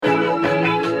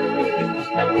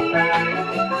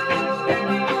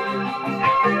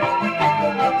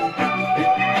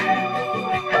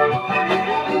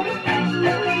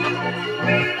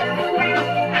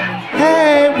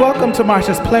Welcome to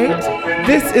Marsha's Plate.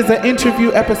 This is an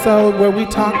interview episode where we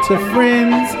talk to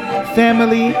friends,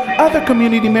 family, other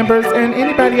community members, and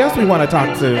anybody else we want to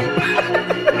talk to.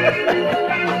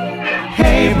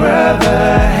 Hey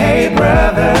brother, hey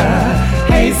brother,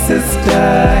 hey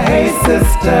sister, hey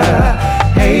sister,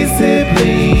 hey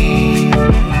sibling,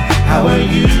 how are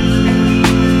you?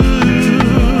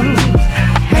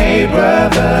 Hey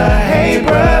brother, hey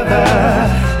brother,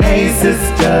 hey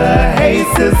sister, hey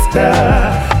sibling,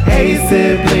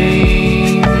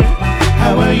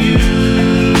 how are you?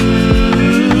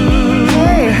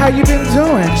 Hey, how you been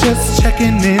doing? Just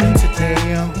checking in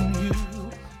today on you.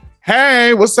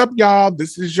 Hey, what's up, y'all?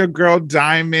 This is your girl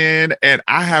Diamond, and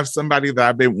I have somebody that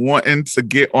I've been wanting to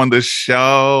get on the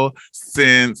show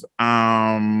since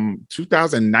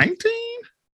 2019.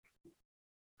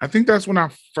 I think that's when I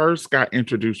first got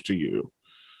introduced to you.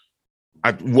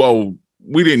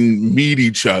 We didn't meet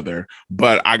each other,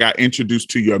 but I got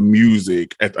introduced to your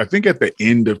music at the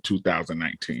end of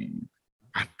 2019.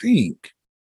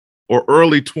 Or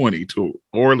early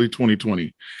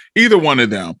 2020. Either one of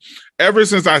them. Ever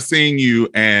since I seen you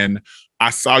and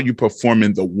I saw you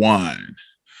performing The One,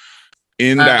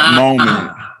 in that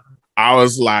moment, I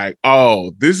was like,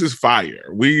 oh, this is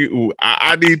fire.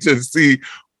 I need to see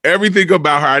everything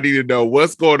about her. I need to know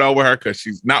what's going on with her, because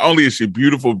she's not only is she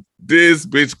beautiful, this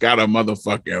bitch got a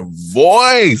motherfucking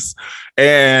voice.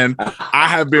 And I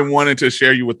have been wanting to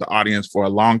share you with the audience for a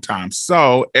long time.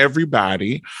 So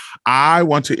everybody, I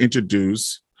want to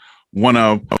introduce one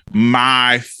of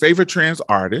my favorite trans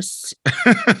artists,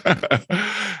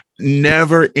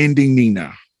 Never Ending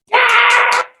Nina.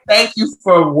 Thank you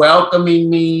for welcoming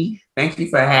me. Thank you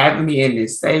for having me in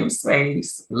this safe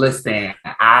space. Listen,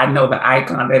 I know the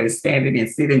icon that is standing and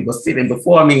sitting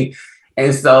before me.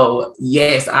 And so,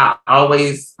 yes, I'm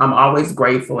always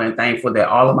grateful and thankful that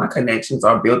all of my connections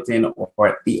are built in,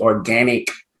 or the organic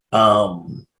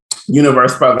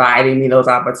universe providing me those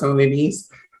opportunities.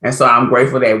 And so I'm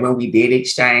grateful that when we did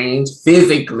exchange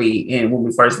physically, and when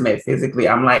we first met physically,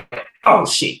 I'm like, oh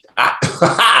shit,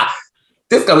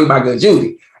 this gonna be my good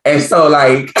Judy. And so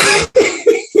like,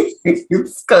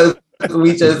 it's because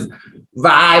we just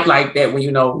vibe like that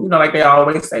when, like they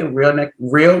always say,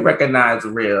 real recognize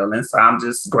real. And so I'm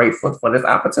just grateful for this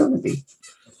opportunity.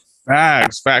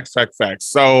 Facts.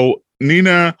 So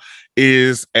Nina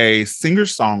is a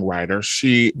singer-songwriter.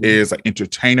 She is an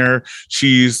entertainer.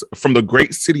 She's from the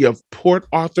great city of Port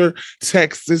Arthur,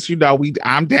 Texas.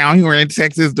 I'm down here in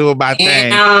Texas doing my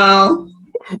thing.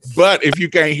 But if you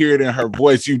can't hear it in her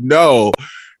voice,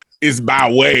 it's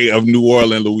by way of New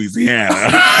Orleans,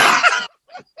 Louisiana.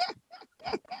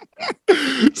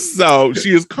 So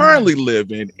she is currently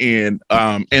living in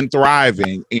and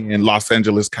thriving in Los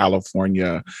Angeles,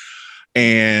 California.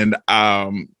 And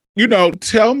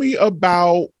tell me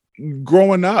about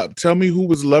growing up. Tell me who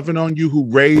was loving on you, who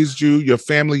raised you, your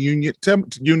family unit,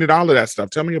 all of that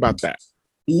stuff. Tell me about that.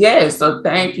 Yeah, so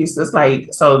thank you.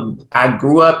 So I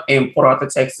grew up in Port Arthur,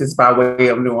 Texas, by way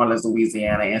of New Orleans,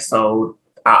 Louisiana. And so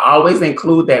I always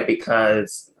include that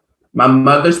because my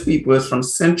mother's people is from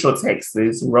Central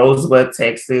Texas, Rosebud,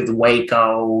 Texas,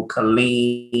 Waco,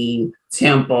 Killeen,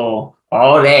 Temple,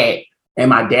 all that. And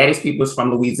my daddy's people is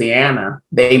from Louisiana.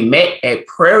 They met at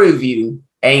Prairie View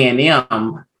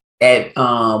A&M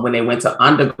when they went to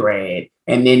undergrad,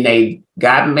 and then they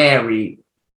got married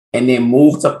and then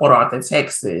moved to Port Arthur,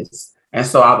 Texas. And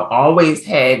so I've always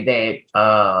had that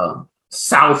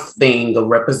South thing of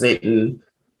representing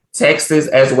Texas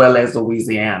as well as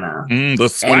Louisiana. The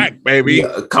swag, baby.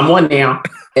 Yeah, come on now.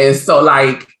 And so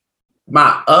like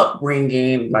my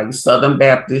upbringing, like Southern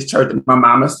Baptist Church, my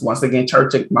mom is once again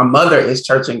church. My mother is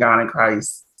Church and God in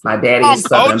Christ. My daddy is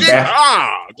Southern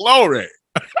Baptist. Glory.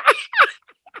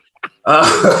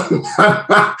 And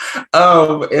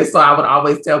so I would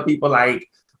always tell people like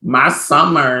my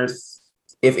summers,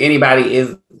 if anybody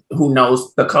is who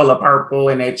knows the color purple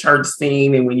and that church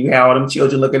scene, and when you have all them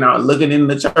children looking in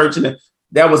the church, and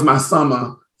that was my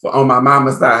summer on my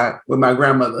mama's side with my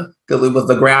grandmother, because it was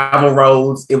the gravel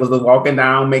roads, it was the walking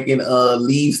down making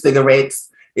leaf cigarettes,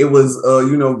 it was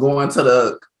going to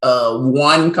the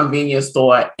one convenience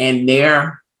store, and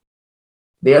their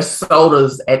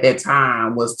sodas at that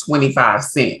time was 25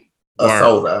 cents.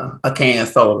 A canned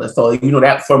soda. So,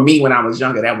 that for me, when I was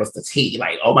younger, that was the tea.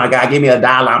 Like, oh my God, give me $1.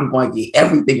 I'm going to get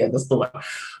everything at the store.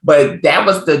 But that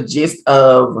was the gist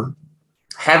of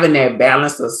having that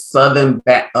balance of Southern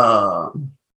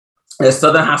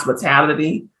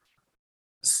hospitality,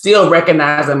 still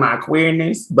recognizing my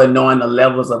queerness, but knowing the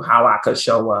levels of how I could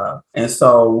show up. And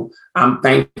so I'm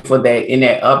thankful that in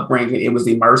that upbringing, it was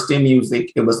immersed in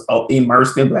music. It was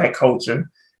immersed in Black culture.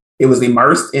 it was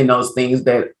immersed in those things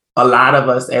that a lot of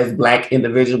us as Black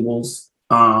individuals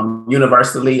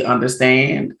universally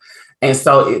understand. And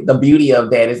so the beauty of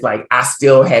that is like, I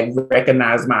still had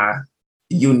recognized my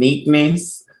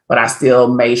uniqueness, but I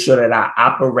still made sure that I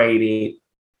operated,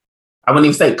 I wouldn't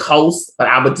even say coast, but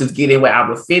I would just get in where I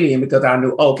would fit in, because I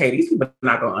knew, okay, these people are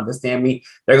not going to understand me.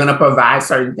 They're going to provide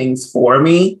certain things for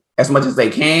me as much as they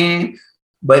can,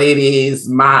 but it is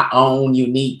my own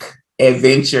unique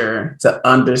adventure to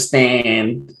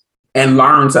understand and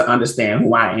learn to understand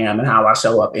who I am and how I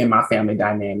show up in my family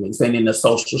dynamics and in the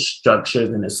social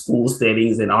structures and the school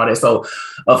settings and all that. So,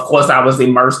 of course, I was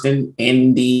immersed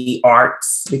in the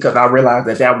arts because I realized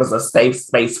that that was a safe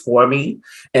space for me.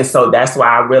 And so that's why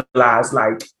I realized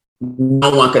like no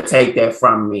one could take that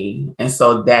from me. And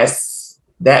so that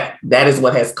is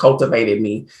what has cultivated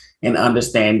me in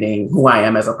understanding who I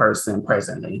am as a person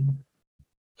presently.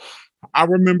 I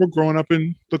remember growing up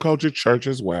in the Kojic church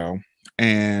as well.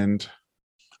 And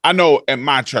I know at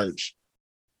my church,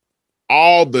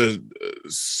 all the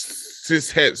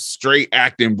cishet straight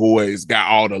acting boys got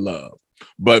all the love.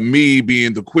 But me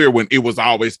being the queer one, it was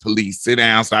always police. Sit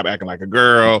down, stop acting like a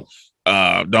girl.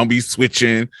 Don't be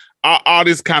switching. All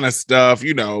this kind of stuff,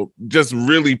 you know, just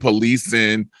really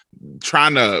policing,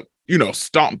 trying to, you know,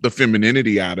 stomp the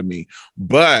femininity out of me.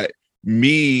 But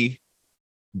me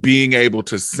being able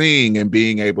to sing and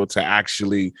being able to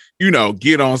actually, you know,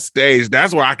 get on stage,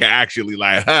 that's where I can actually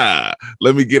like,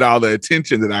 let me get all the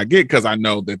attention that I get, because I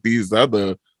know that these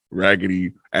other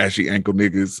raggedy, ashy ankle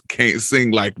niggas can't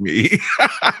sing like me.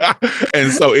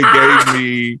 And so it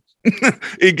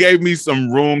gave me some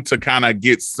room to kind of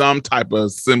get some type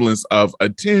of semblance of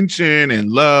attention and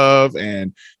love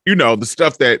and, you know, the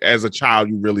stuff that as a child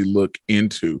you really look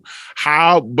into.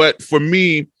 But for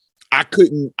me,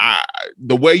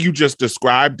 the way you just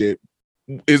described it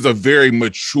is a very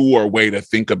mature way to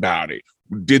think about it.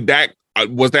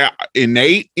 Was that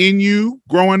innate in you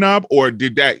growing up, or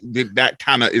did that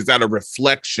kind of, is that a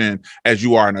reflection as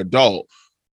you are an adult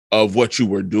of what you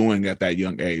were doing at that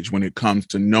young age when it comes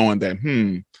to knowing that,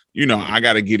 you know, I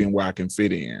got to get in where I can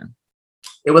fit in?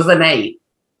 It was innate.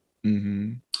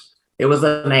 Mm-hmm. It was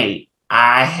innate.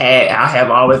 I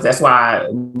have always, that's why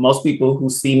most people who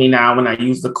see me now when I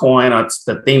use the coin or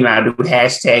the thing that I do,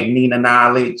 hashtag Nina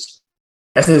Knowledge,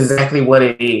 that's exactly what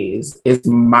it is. It's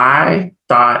my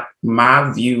thought,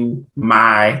 my view,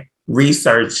 my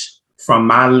research from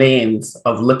my lens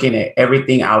of looking at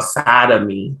everything outside of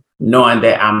me, knowing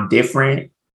that I'm different,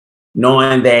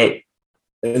 knowing that,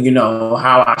 you know,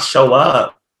 how I show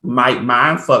up might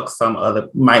mind fuck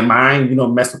might mind, you know,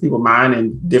 mess with people's mind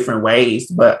in different ways,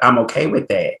 but I'm okay with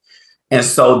that. And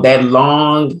so that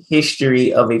long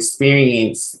history of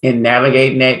experience in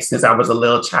navigating that since I was a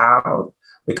little child,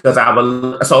 because I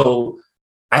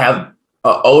have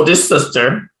an oldest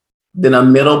sister, then a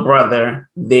middle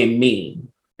brother, then me.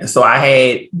 And so I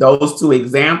had those two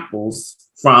examples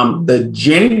from the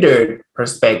gendered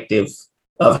perspective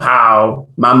of how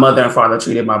my mother and father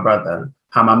treated my brother,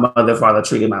 how my mother and father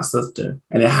treated my sister,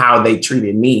 and then how they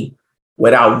treated me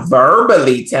without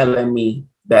verbally telling me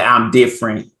that I'm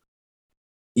different,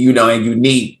 you know, and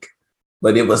unique.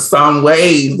 But it was some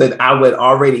ways that I would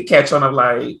already catch on of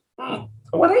like,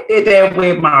 well, they did that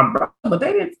with my brother, but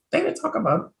they didn't talk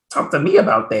to me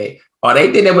about that. Or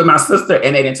they did that with my sister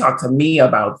and they didn't talk to me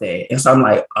about that. And so I'm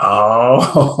like,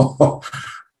 oh,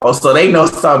 so they know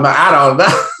something I don't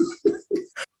know.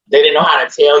 They didn't know how to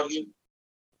tell you.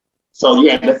 So you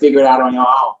had to figure it out on your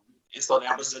own. And so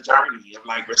that was the journey of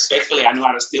like, respectfully, I knew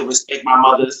how to still respect my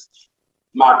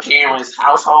parents'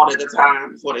 household at the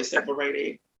time before they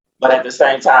separated. But at the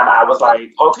same time, I was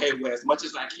like, okay, well, as much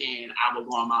as I can, I will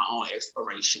go on my own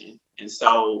exploration. And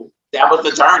so that was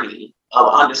the journey of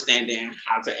understanding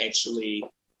how to actually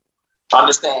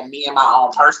understand me and my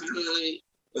own personhood,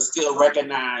 but still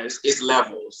recognize its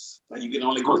levels. Like you can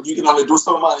only do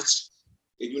so much.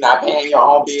 If you're not paying your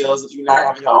own bills, if you're not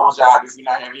having your own job, if you're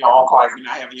not having your own car, if you're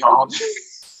not having your own...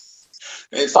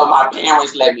 And so my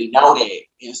parents let me know that.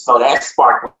 And so that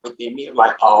sparked within me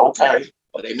like, oh, okay.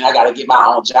 But then I got to get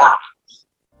my own job.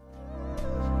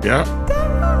 Yeah.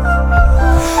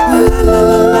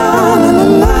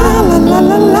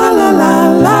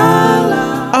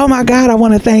 Oh my God, I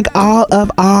want to thank all of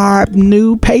our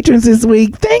new patrons this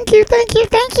week. Thank you.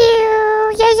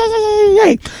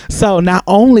 Yay. So not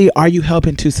only are you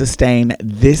helping to sustain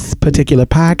this particular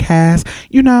podcast,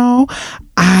 you know,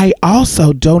 I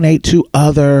also donate to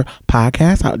other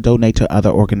podcasts. I donate to other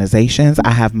organizations.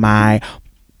 I have my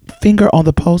finger on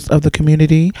the pulse of the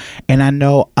community. And I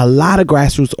know a lot of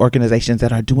grassroots organizations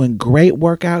that are doing great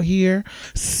work out here.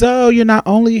 So you're not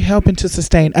only helping to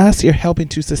sustain us, you're helping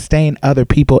to sustain other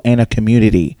people in a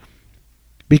community.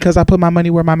 Because I put my money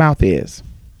where my mouth is.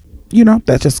 You know,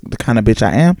 that's just the kind of bitch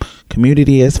I am.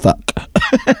 Community as fuck.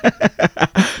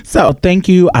 So thank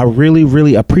you. I really,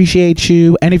 really appreciate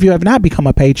you. And if you have not become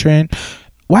a patron,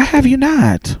 why have you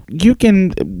not? You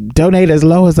can donate as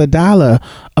low as $1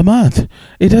 a month.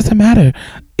 It doesn't matter.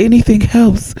 Anything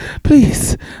helps.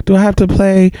 Please. Do I have to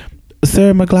play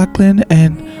Sarah McLachlan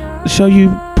and show you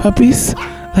puppies?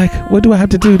 Like, what do I have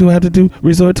to do? Do I have to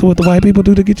resort to what the white people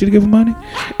do to get you to give them money?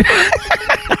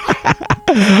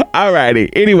 Alrighty.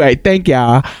 Anyway, thank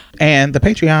y'all. And the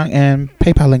Patreon and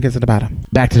PayPal link is at the bottom.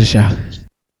 Back to the show.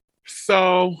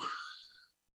 So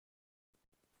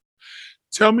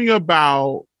tell me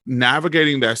about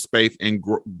navigating that space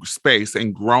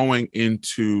and growing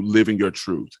into living your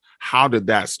truth. How did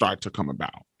that start to come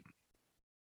about?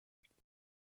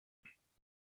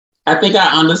 I think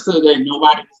I understood that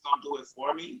nobody was going to do it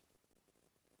for me.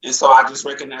 And so I just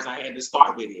recognized I had to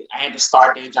start with it. I had to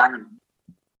start that journey.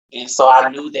 And so I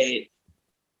knew that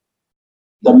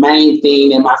the main thing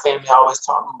that my family always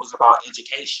taught me was about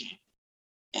education.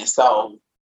 And so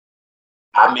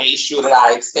I made sure that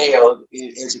I excelled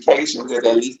in education, because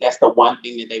at least that's the one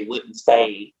thing that they wouldn't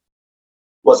say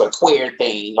was a queer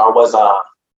thing or was a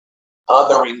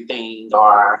othering thing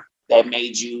or that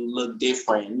made you look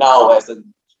different. No,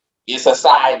 in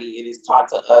society, it is taught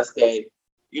to us that,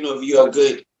 you know, if you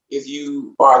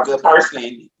are a good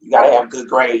person, you got to have good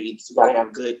grades. You got to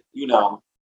have good,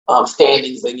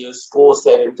 standings in your school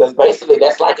setting. Because basically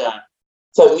that's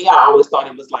to me, I always thought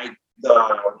it was like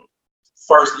the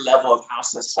first level of how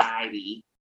society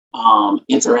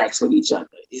interacts with each other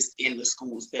is in the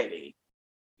school setting.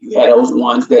 You have those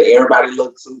ones that everybody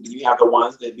looks to. Then you have the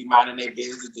ones that be minding their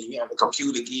business. Then you have the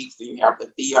computer geeks. Then you have the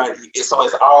theater. So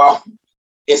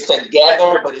it's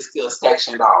together, but it's still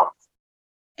sectioned off.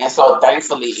 And so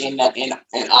thankfully in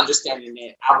understanding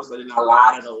that, I was in a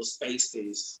lot of those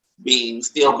spaces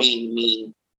still being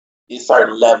me in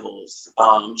certain levels,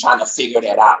 trying to figure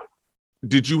that out.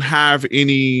 Did you have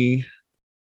any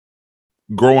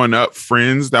growing up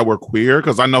friends that were queer?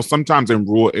 Because I know sometimes in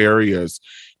rural areas,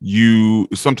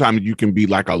 sometimes you can be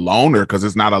like a loner because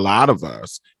there's not a lot of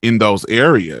us in those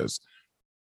areas.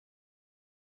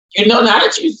 Now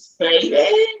that you say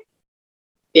that,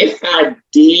 if I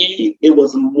did, it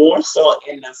was more so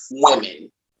in the women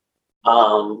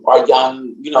or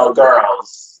young,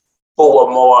 girls who were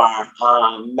more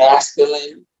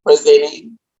masculine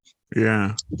presenting.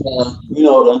 Yeah. The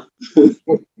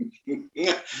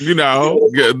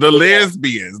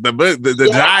lesbians, the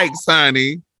jokes,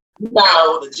 honey.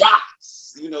 No, the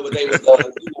jocks. But they was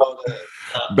the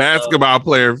basketball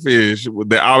player fish.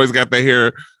 They always got their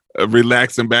hair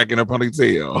relaxing back in a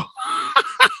ponytail.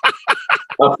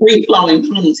 A free-flowing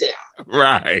ponytail.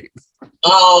 Right.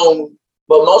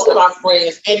 But most of my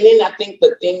friends, and then I think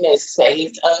the thing that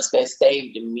saved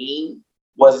me,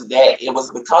 was that it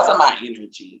was because of my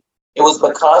energy. It was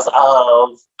because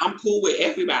of I'm cool with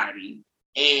everybody.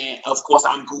 And of course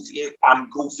I'm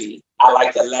goofy. I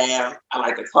like to laugh, I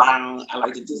like to clown, I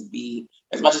like to just be,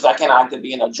 as much as I can, I like to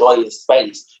be in a joyous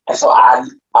space. And so I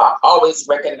always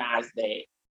recognize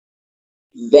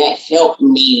that helped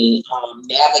me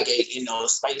navigate in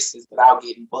those spaces without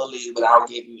getting bullied, without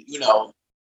getting,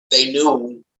 they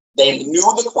knew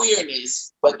the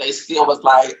queerness, but they still was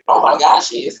like, oh my gosh,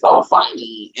 she is so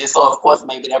funny. And so of course,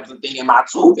 maybe that was the thing in my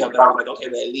tool belt that I was like, okay,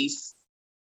 but at least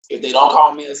if they don't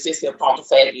call me a sissy, a punk, a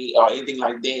fatty, or anything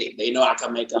like that, they know I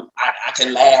can make them, I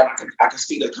can laugh, I can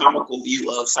see the comical view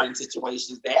of certain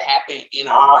situations that happen in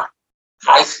our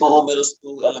high school, middle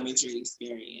school, elementary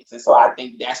experience. And so I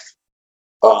think that's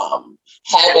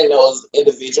having those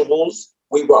individuals,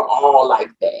 we were all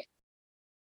like that.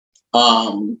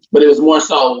 But it was more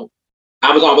so,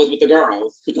 I was always with the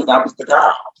girls because I was the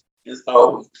girl. And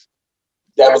so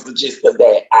that was the gist of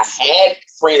that. I had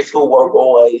friends who were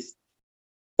boys,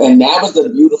 and that was the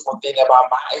beautiful thing about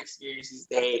my experience, is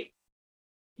that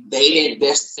they didn't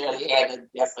necessarily have a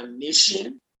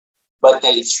definition, but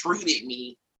they treated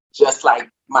me just like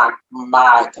my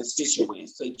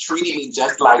constituents. They treated me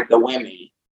just like the women,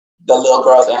 the little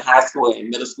girls in high school and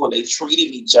middle school. They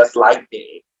treated me just like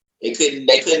that. They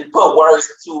couldn't put words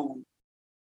to,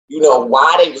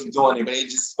 why they was doing it, but they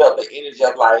just felt the energy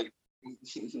of like,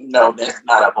 no, that's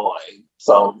not a boy.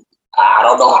 So I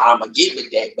don't know how I'm gonna get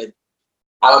with that, but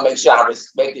I'm gonna make sure I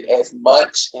respect it as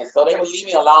much. And so they would leave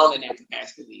me alone in that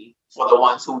capacity for the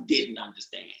ones who didn't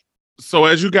understand. So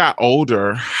as you got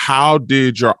older, how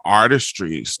did your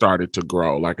artistry started to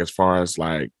grow? Like as far as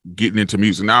like getting into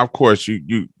music. Now, of course,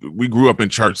 we grew up in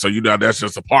church, so that's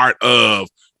just a part of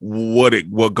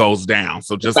what goes down.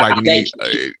 So just like any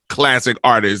classic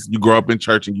artist, you grow up in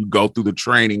church and you go through the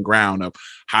training ground of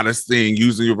how to sing,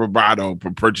 using your vibrato,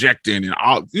 projecting, and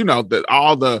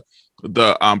all the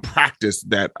practice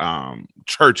that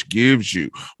church gives you.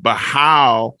 But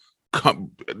how?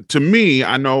 To me,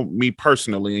 I know me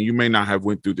personally, and you may not have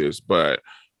went through this, but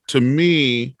to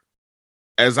me,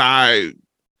 as I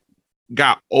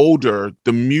got older,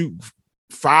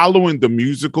 following the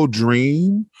musical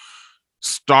dream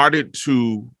started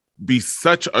to be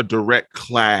such a direct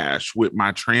clash with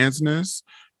my transness,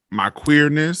 my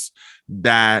queerness,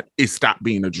 that it stopped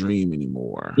being a dream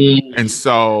anymore. Mm. And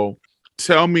so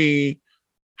tell me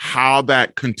how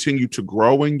that continued to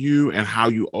grow in you and how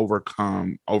you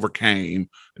overcame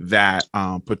that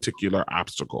particular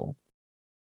obstacle.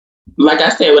 Like I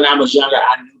said, when I was younger,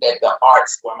 I knew that the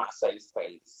arts were my safe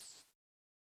space,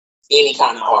 any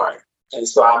kind of art. And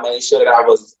so I made sure that I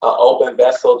was an open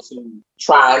vessel to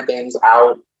trying things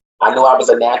out. I knew I was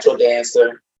a natural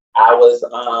dancer. I was,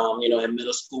 in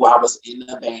middle school, I was in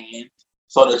the band.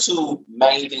 So the two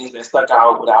main things that stuck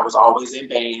out was I was always in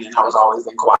band and I was always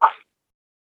in choir.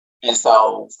 And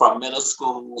so from middle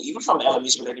school, even from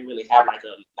elementary, they didn't really have like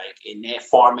in that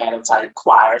format of type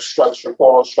choir structure,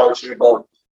 choral structure. But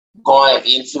going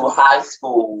into high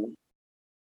school,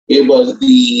 it was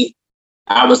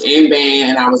I was in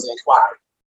band and I was in choir.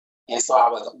 And so I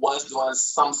was doing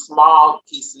some small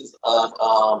pieces of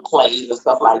plays and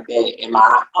stuff like that in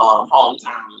my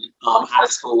hometown high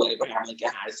school, Abraham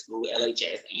Lincoln High School,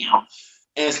 LHSM.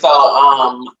 And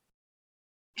so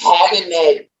having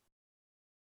that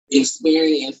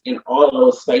experience in all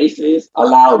those spaces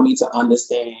allowed me to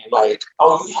understand, like,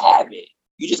 oh, you have it.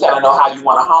 You just got to know how you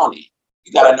want to hone it.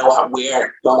 You got to know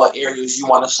what areas you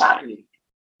want to shine in.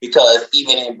 Because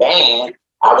even in band,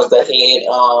 I was the head.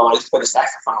 I used to play the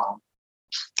saxophone.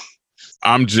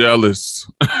 I'm jealous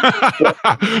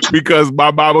because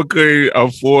my mama couldn't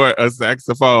afford a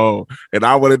saxophone, and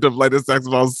I wanted to play the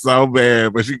saxophone so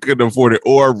bad, but she couldn't afford it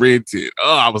or rent it.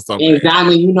 Oh, I was so mad.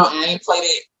 Diamond, I ain't played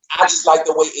it. I just like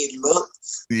the way it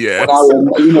looks. Yes,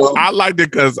 I liked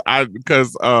it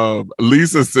because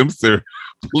Lisa Simpson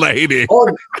played it,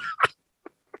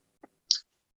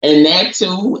 and that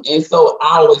too. And so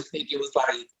I always think it was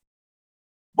like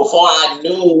before I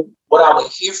knew what I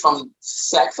would hear from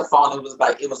saxophone, it was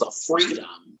like it was a freedom.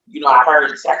 I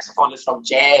heard saxophonists from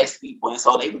jazz people, and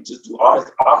so they would just do all this.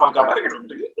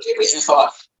 And so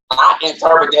I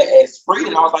interpreted that as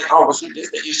freedom. I was like, oh, well, shit, this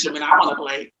is the instrument I want to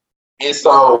play. And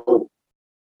so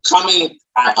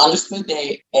I understood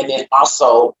that, and then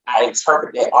also I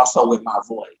interpreted that also with my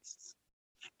voice.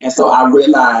 And so I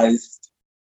realized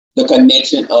the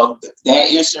connection of that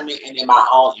instrument and then my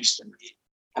own instrument.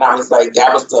 And I was like,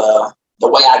 that was the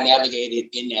way I navigated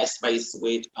in that space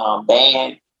with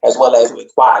band as well as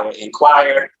with choir. In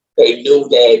choir, they knew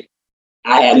that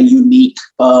I had a unique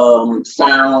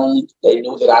sound. They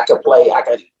knew that I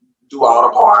could do all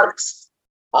the parts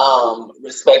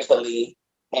respectfully.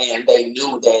 And they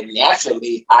knew that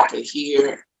naturally I could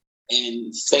hear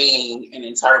and sing and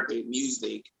interpret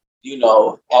music,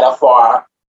 at a far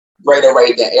greater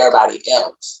rate than everybody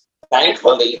else.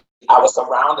 Thankfully, I was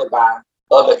surrounded by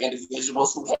other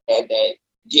individuals who had that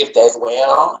gift as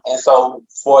well. And so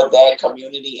for that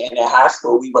community and in high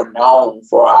school, we were known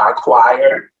for our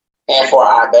choir and for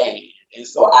our band. And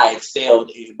so I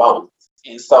excelled in both.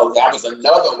 And so that was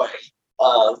another way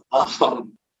of,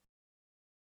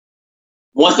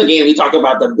 once again, we talk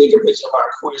about the bigger picture of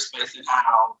our queer space and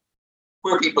how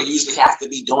queer people usually have to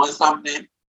be doing something.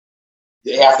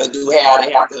 They have to do hair,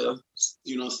 they have to,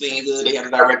 sing good, they have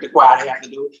to direct the choir, they have to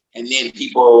do it. And then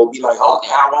people will be like, okay,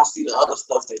 I want to see the other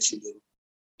stuff that you do.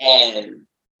 And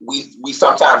we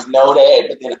sometimes know that,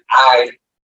 but then I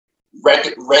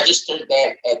registered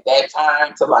that at that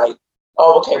time to like,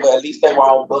 oh, okay, well, at least they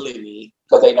won't bully me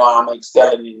because they know I'm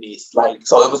excelling in this. Like,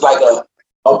 so it was like a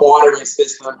bartering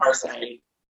system per se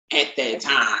at that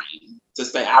time to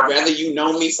say, I'd rather you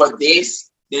know me for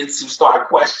this than to start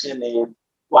questioning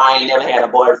why I ain't never had a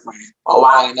boyfriend or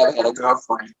why I ain't never had a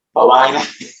girlfriend or why I ain't,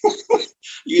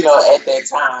 at that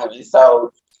time. And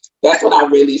so that's when I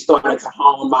really started to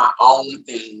hone my own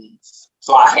things.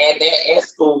 So I had that at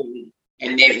school.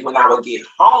 And then when I would get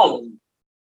home,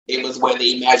 it was where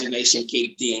the imagination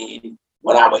kicked in,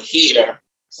 when I would hear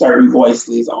certain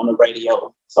voices on the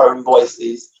radio, certain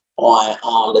voices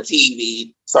on the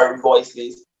TV, certain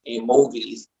voices in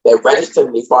movies that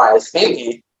registered me as far as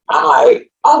singing. I'm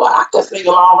like, oh, well, I could sing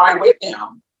along right with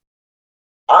them.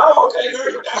 Oh, okay,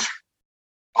 girl, you got.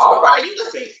 All right, you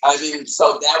can see. I mean,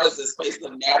 so that was the space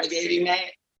of navigating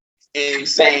that and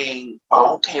saying,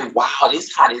 oh, okay, wow, this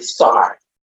is how this started.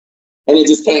 And it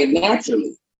just came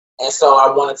naturally. And so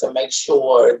I wanted to make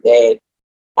sure that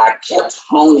I kept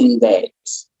honing that.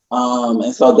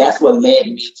 And so that's what led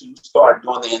me to start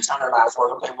doing the internalized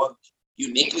work. Okay, well,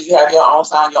 uniquely, you have your own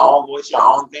sound, your own voice, your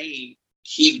own thing.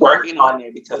 Keep working on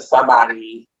it because you're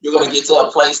going to get to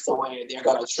a place to where they're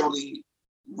going to truly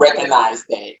recognize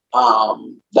that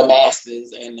the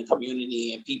masses and the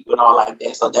community and people and all like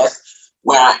that. So that's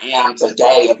where I am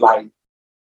today of like,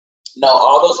 no,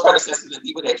 all those predecessors and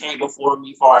people that came before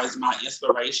me, as far as my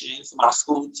inspirations, my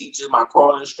school teachers, my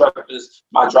choral instructors,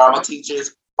 my drama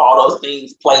teachers, all those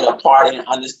things played a part in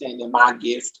understanding my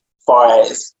gift as far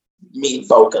as me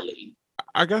vocally.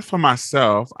 I guess for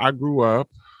myself, I grew up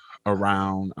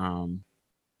around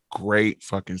great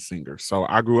fucking singers. So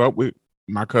I grew up with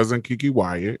my cousin Kiki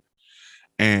Wyatt,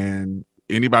 and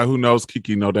anybody who knows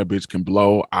Kiki know that bitch can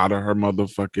blow out of her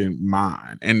motherfucking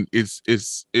mind. And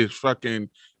it's fucking,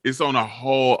 it's on a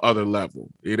whole other level.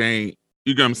 It ain't,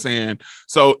 you know what I'm saying?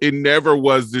 So it never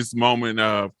was this moment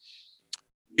of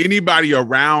anybody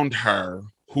around her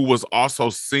who was also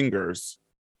singers.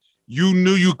 You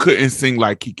knew you couldn't sing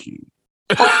like Kiki.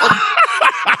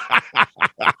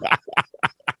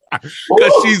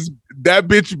 Because that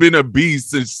bitch been a beast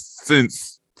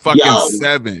since fucking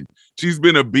 7. She's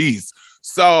been a beast.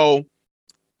 So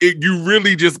you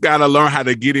really just gotta learn how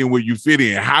to get in where you fit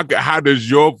in. How does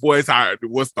your voice?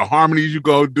 What's the harmonies you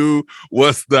gonna do?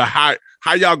 What's the how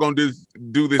y'all gonna do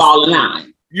this? Fall in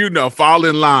line. You know, fall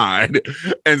in line.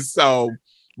 And so,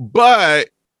 but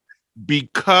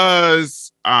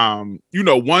because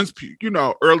once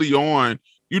early on,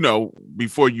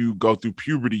 before you go through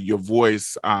puberty, your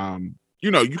voice,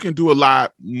 you can do a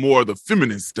lot more of the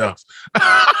feminine stuff.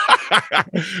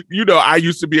 I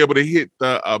used to be able to hit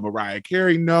the Mariah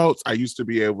Carey notes. I used to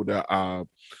be able to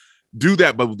do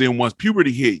that, but then once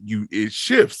puberty hit, it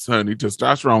shifts, honey.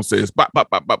 Testosterone says bop bop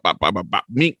bop bop bop bop bop bop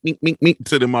mink mink mink mink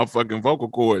to the motherfucking vocal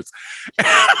cords.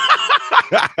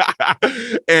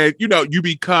 And you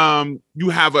become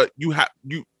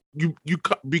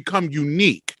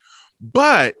unique.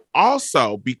 But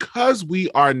also, because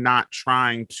we are not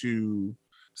trying to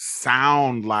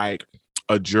sound like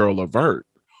a Gerald Levert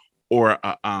or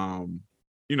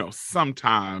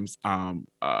sometimes all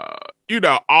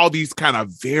these kind of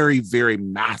very, very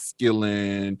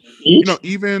masculine,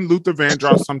 even Luther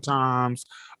Vandross sometimes,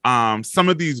 some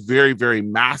of these very, very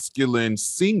masculine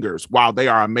singers, while they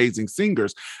are amazing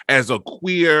singers, as a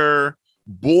queer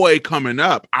boy coming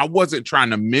up, I wasn't trying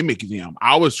to mimic them.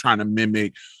 I was trying to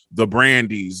mimic the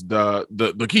Brandys, the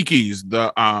Kikis,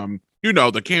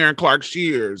 the Karen Clark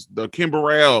Shears, the Kim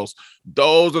Burrells.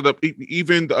 Those are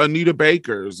even the Anita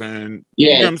Bakers and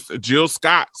Jill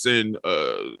Scotts and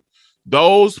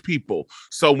those people.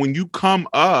 So when you come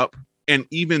up and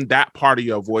even that part of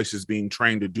your voice is being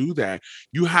trained to do that,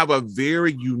 you have a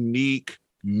very unique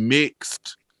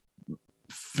mixed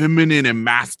feminine and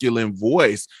masculine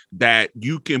voice that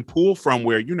you can pull from,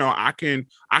 where I can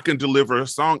deliver a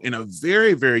song in a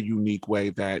very, very unique way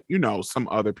that some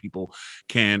other people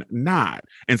can not.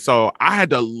 And so I had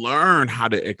to learn how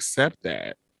to accept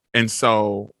that. And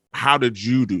so how did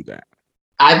you do that?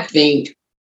 I think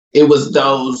it was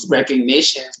those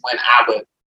recognitions when I would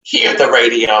hear the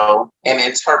radio and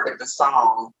interpret the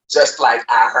song just like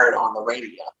I heard on the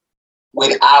radio,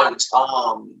 without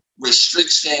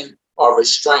restriction or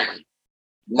restraint,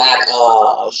 not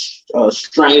a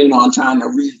strain on trying to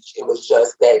reach. It was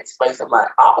just that space of like,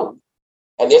 oh,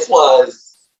 and this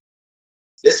was,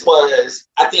 I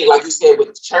think, like you said,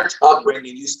 with church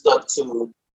upbringing, you stuck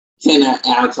to tenor,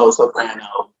 alto,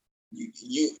 soprano.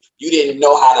 You didn't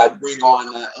know how to bring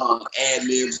on the ad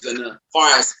libs and the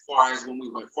far as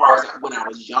when I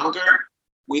was younger.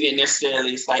 We didn't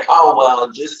necessarily say, oh,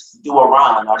 well, just do a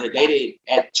run. Or they did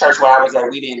at church where I was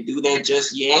at, we didn't do that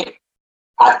just yet.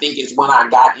 I think it's when I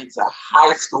got into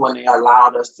high school and they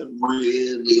allowed us to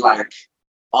really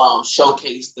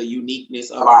showcase the uniqueness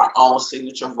of our own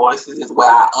signature voices, is where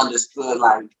I understood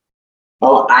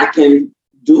oh, I can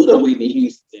do the Whitney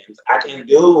Houstons. I can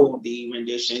do the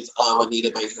renditions of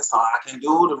Anita Baker's song. I can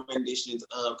do the renditions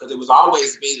of, because it was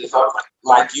always me. So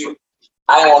like you,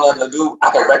 I didn't want nothing to do.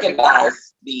 I could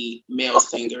recognize the male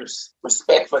singers,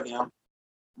 respect for them.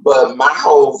 But my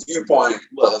whole viewpoint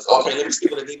was, okay, let me see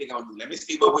what Anita gonna do. Let me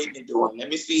see what Whitney doing. Let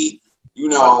me see,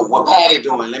 what Patty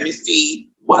doing. Let me see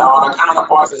what all the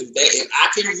counterparts is. If I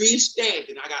can reach that,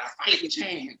 then I got a fighting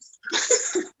chance.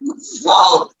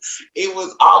 So it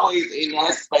was always in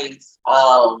that space.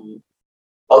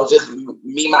 of just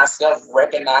me myself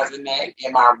recognizing that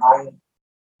in my room,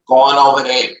 going over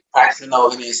that, practicing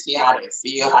over there, see how they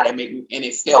feel, how they make me, and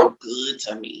it felt good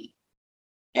to me.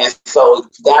 And so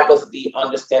that was the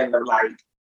understanding of like,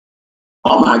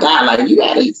 oh my God, like you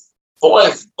got a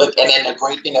voice. But and then the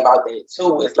great thing about that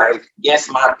too is like, yes,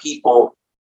 my people,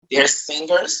 they're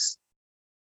singers,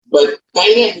 but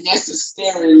they didn't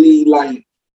necessarily like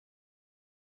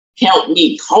help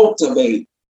me cultivate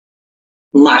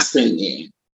my singing.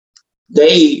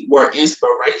 They were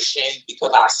inspiration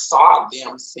because I saw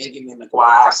them singing in the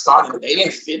choir. I saw them. They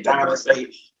didn't sit down and say,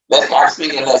 let's have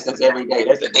singing lessons every day.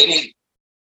 They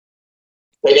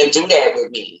didn't do that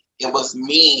with me. It was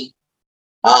me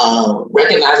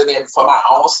recognizing it for my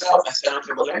own self and saying,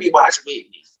 okay, well, let me watch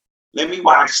Whitney. Let me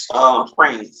watch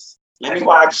Prince. Let me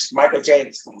watch Michael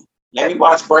Jackson. Let me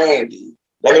watch Brandy.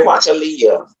 Let me watch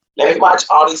Aaliyah. Let me watch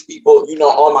all these people, you know,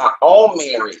 on my own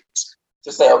merit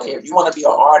to say, okay, if you want to be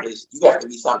an artist, you have to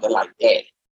be something like that.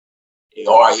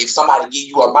 Or if somebody give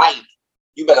you a mic,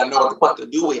 you better know what to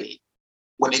do with it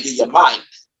when they give you a mic.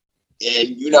 And,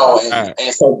 you know,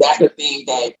 and so that's the thing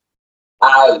that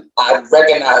I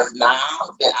recognize now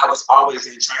that I was always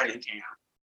in training camp.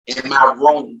 In my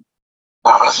room,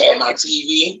 I had my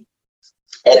TV.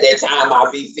 At that time,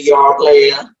 my VCR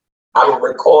player. I would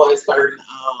record certain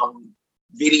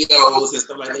videos and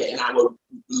stuff like that, and I would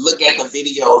look at the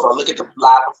videos or look at the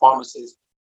live performances.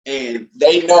 And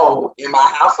they know in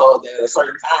my household that at a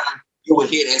certain time, you would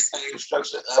hear that same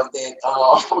structure of that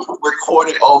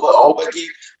recorded over again,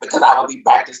 because I would be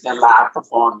practicing live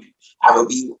performing. I would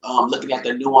be looking at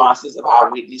the nuances of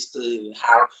how Whitney stood,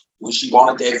 how when she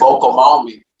wanted that vocal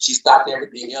moment, she stopped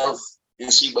everything else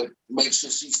and she would make sure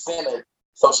she centered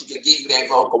so she could give you that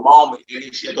vocal moment, and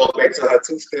then she'll go back to her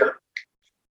two-step.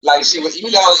 Like she was, you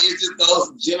know, it's just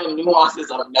those general nuances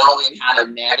of knowing how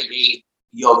to navigate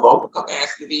your vocal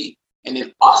capacity and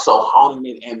then also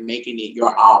honing it and making it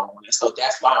your own. And so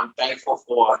that's why I'm thankful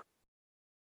for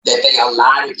that they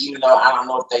allowed it, even though I don't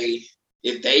know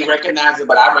if they recognize it,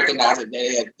 but I recognize it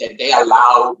that they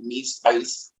allowed me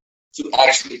space to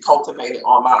actually cultivate it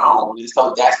on my own. And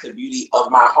so that's the beauty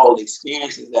of my whole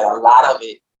experience, is that a lot of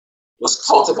it was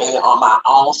cultivated on my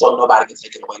own, so nobody can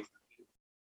take it away from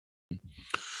me.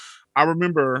 I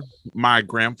remember my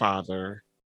grandfather,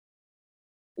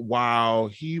 while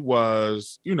he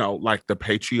was, you know, like the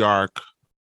patriarch,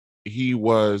 he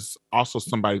was also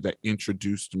somebody that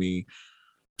introduced me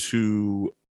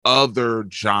to other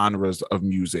genres of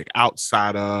music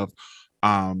outside of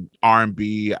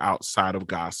R&B, outside of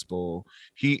gospel.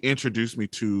 He introduced me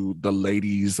to the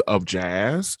ladies of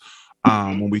jazz.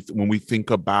 When we think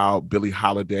about Billie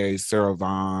Holiday, Sarah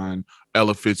Vaughan,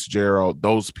 Ella Fitzgerald,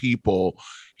 those people,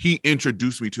 he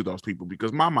introduced me to those people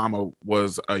because my mama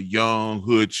was a young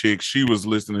hood chick. She was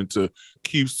listening to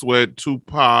Keith Sweat,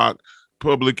 Tupac,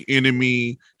 Public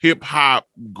Enemy, hip hop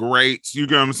greats. You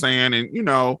get what I'm saying? And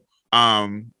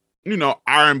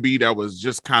R&B that was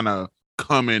just kind of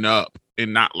coming up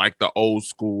and not like the old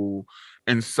school.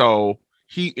 And so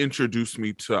he introduced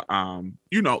me to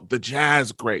the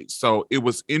jazz greats. So it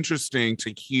was interesting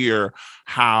to hear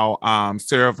how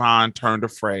Sarah Vaughan turned a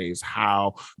phrase,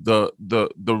 how the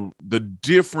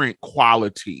different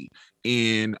quality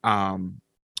in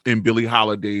Billie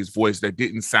Holiday's voice that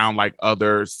didn't sound like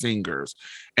other singers.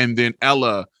 And then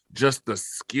Ella, just the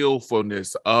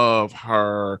skillfulness of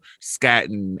her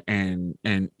scatting and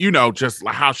just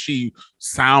how she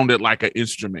sounded like an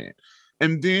instrument.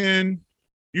 And then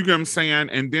you get what I'm saying?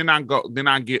 And then I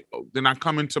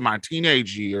come into my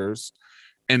teenage years,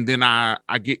 and then I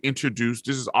get introduced.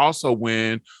 This is also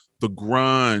when the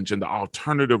grunge and the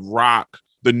alternative rock,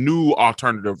 the new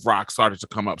alternative rock started to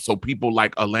come up. So people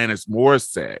like Alanis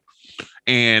Morissette,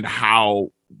 and how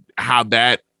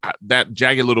that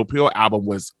Jagged Little Pill album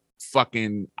was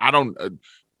fucking,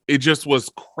 it just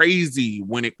was crazy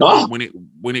when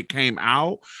it came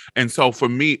out. And so for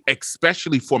me,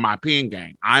 especially for my pen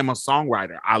game, I'm a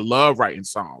songwriter. I love writing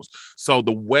songs. So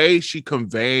the way she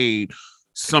conveyed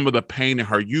some of the pain in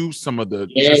her youth, some of the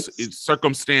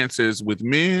circumstances with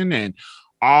men, and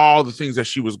all the things that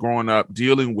she was growing up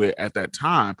dealing with at that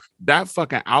time, that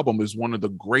fucking album is one of the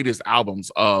greatest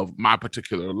albums of my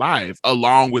particular life,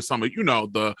 along with some of,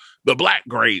 the black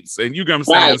greats. And you get what I'm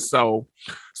saying? Right.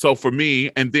 So for me,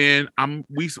 and then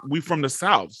we from the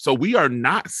South, so we are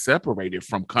not separated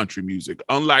from country music.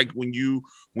 Unlike when you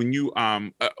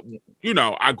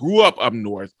I grew up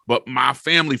north, but my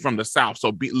family from the South,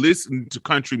 so listening to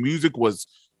country music was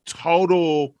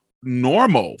total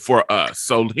normal for us.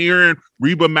 So hearing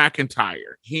Reba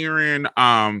McEntire, hearing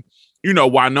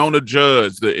Wynonna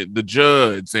Judd, the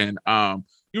Judds, and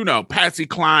you know, Patsy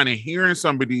Cline and hearing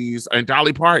some of these, and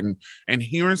Dolly Parton, and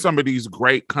hearing some of these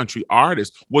great country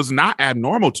artists was not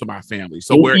abnormal to my family.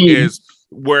 So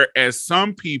whereas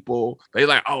some people, they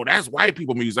like, oh, that's white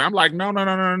people music. I'm like,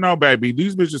 no, baby.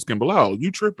 These bitches can blow.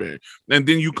 You tripping. And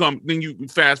then you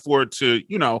fast forward to,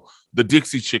 you know, the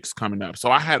Dixie Chicks coming up. So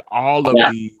I had all of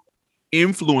the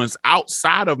influence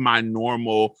outside of my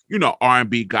normal, you know,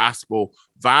 R&B gospel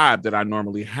vibe that I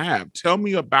normally have. Tell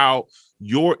me about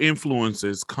your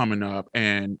influences coming up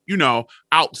and, you know,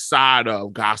 outside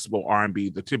of gospel R&B,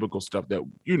 the typical stuff that,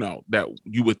 you know, that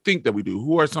you would think that we do.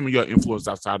 Who are some of your influences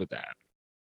outside of that?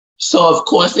 So, of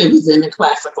course, it was in the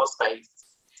classical space.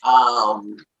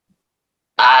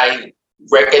 I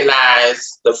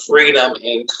recognize the freedom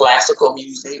in classical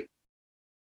music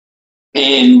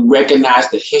and recognize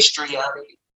the history of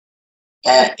it.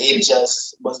 And it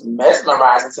just was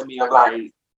mesmerizing to me of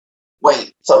like,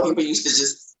 wait, so people used to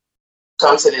just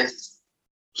come to this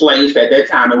place at that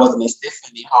time. It wasn't a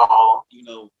symphony hall, you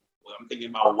know, I'm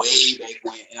thinking about way back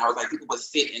when. And I was like, people would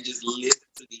sit and just listen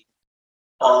to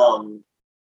the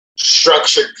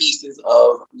structured pieces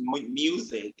of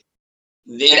music,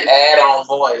 then add on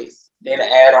voice, then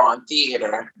add on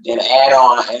theater, then add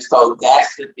on. And so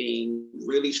that's the thing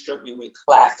really struck me with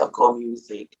classical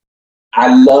music.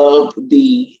 I love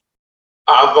the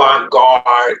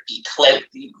avant-garde,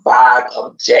 eclectic vibe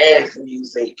of jazz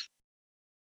music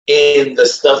in the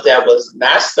stuff that was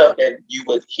not stuff that you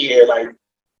would hear like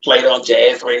played on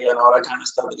jazz radio and all that kind of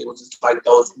stuff. But it was just like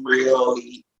those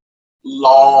really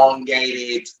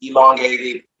elongated,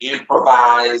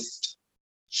 improvised,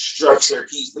 structured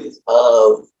pieces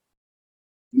of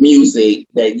music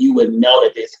that you would know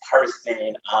that this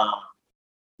person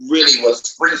really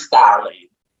was freestyling,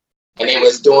 and they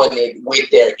was doing it with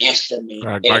their instrument.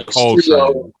 Like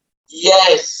Coltrane.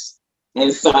 Yes.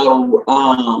 And so,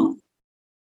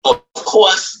 of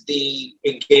course, the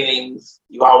beginnings,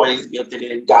 you always built it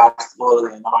in gospel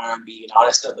and R&B and all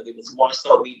that stuff, but it was more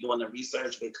so me doing the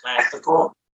research with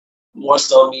classical, more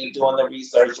so me doing the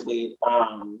research with,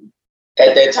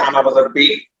 at that time I was a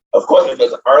big, of course it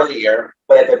was earlier,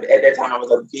 but at that time I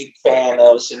was a big fan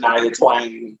of Shania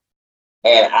Twain.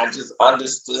 And I just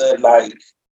understood like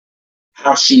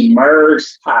how she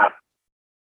merged pop,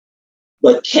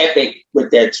 but kept it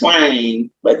with that twang,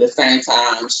 but at the same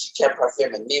time, she kept her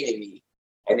femininity.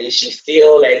 And then she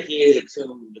still adhered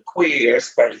to the queer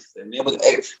space. And it was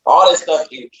all that stuff,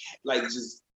 it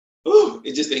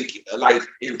just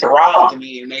enthralled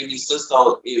me and made me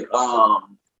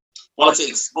wanted to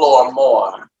explore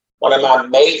more. One of my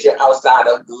major outside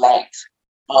of Black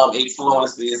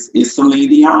influences is Celine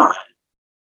Dion.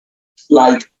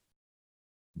 Like,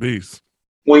 Beast.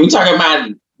 When you talk about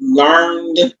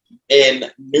learned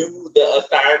and knew the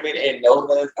assignment and know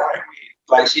the assignment,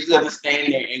 like she's gonna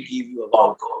stand there and give you a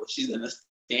vocal. She's gonna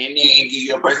stand there and give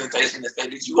you a presentation and say,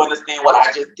 did you understand what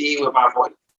I just did with my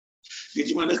voice? Did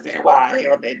you understand why I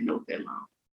held that note that long?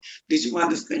 Did you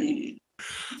understand?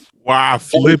 Why I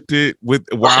flipped it with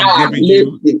I'm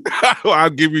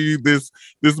giving you this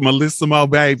Melissimo,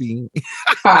 baby.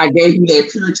 I gave you that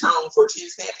pure tone for 10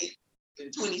 seconds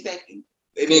and 20 seconds.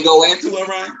 And then go into a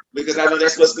run because I know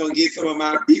that's what's going to get some of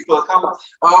my people coming.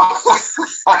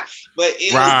 But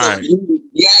it was the beauty.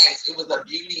 Yes, it was the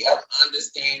beauty of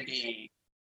understanding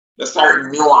the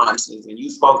certain nuances. And you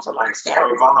spoke to like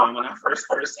Sarah Vaughan. When I first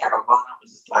heard Sarah Vaughan, I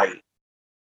was just like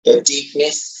the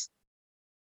deepness,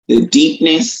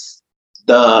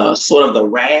 the sort of the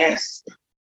rasp,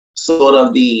 sort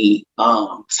of the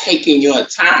taking your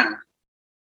time.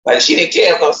 Like she didn't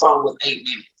care if her song was 8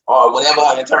 minutes. Or whatever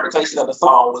her interpretation of the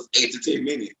song was 8 to 10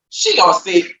 minutes. She gonna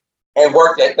sit and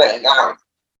work that thing out.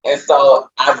 And so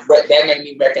that made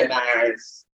me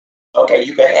recognize, okay,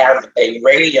 you can have a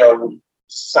radio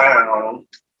sound,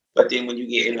 but then when you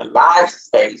get in the live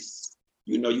space,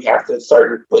 you know you have to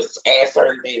add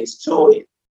certain things to it.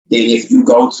 Then if you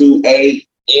go to a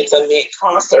intimate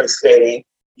concert setting,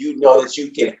 you know that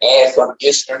you can add some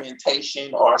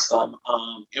instrumentation or some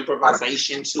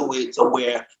improvisation to it to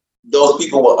where those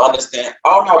people will understand,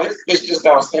 oh no, this bitch just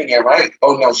don't sing it right.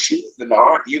 Oh no, she's an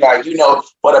art. You know,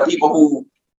 for the people who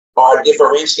are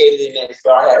differentiated in that,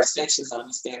 so I have sections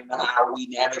understanding how we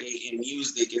navigate in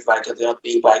music. It's like they'll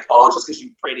think like, oh, just because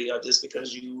you're pretty, or just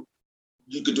because you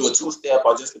could do a 2-step,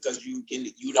 or just because you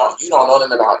don't know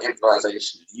nothing about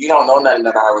improvisation. You don't know nothing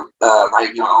about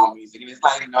writing your own music. And it's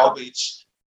like, no, bitch,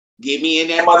 get me in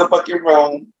that motherfucking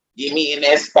room, get me in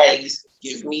that space.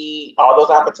 Give me all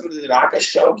those opportunities that I can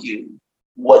show you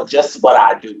what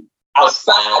I do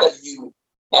outside of you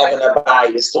having a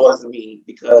bias towards me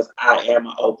because I am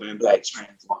an open Black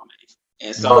trans woman.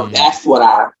 And so that's what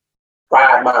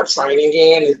pride my training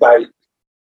in is like,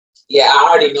 yeah, I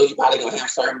already know you probably gonna have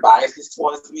certain biases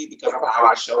towards me because of how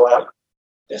I show up.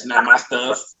 That's not my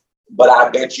stuff. But I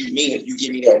bet you me, if you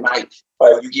give me that mic,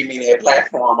 or if you give me that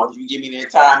platform, or if you give me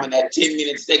that time and that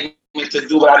 10-minute segment to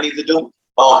do what I need to do,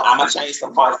 I'm gonna change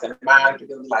some parts in the mind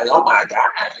because like, oh my God,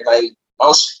 like,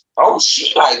 oh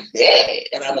she like that.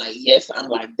 And I'm like, yes, I'm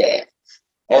like that.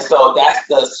 And so that's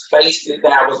the space that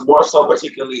I was more so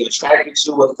particularly attracted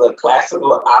to, was the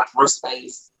classical opera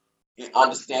space, and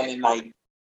understanding like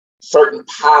certain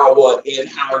power in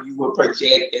how you would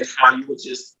project and how you would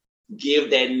just give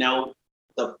that note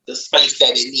the space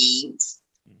that it needs,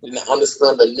 and to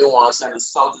understand the nuance and the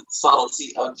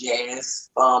subtlety of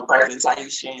jazz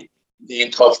presentation.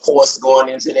 Then, of course, going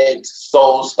into that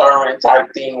soul stirring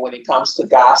type thing when it comes to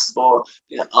gospel,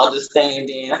 and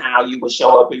understanding how you would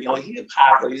show up in your hip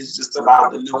hop. It's just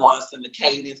about the nuance and the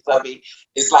cadence of it.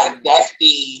 It's like that's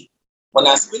when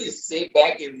I really sit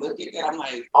back and look at it, I'm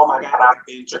like, oh my God,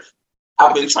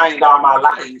 I've been trained all my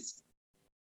life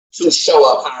to show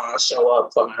up how I show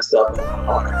up for myself and my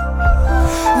heart.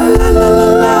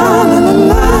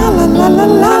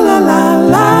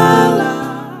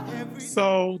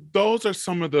 So those are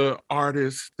some of the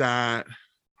artists that,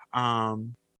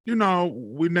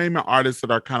 we name it artists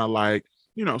that are kind of like,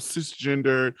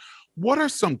 cisgendered. What are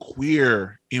some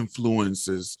queer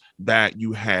influences that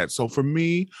you had? So for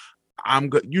me, I'm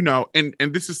good,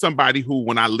 and this is somebody who,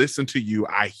 when I listen to you,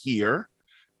 I hear,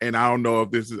 and I don't know if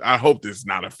I hope this is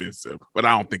not offensive, but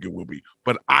I don't think it will be.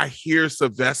 But I hear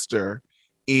Sylvester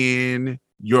in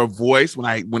your voice.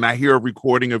 When I hear a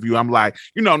recording of you, I'm like,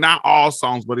 not all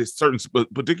songs, but it's certain,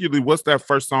 but particularly what's that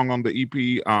first song on the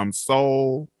EP?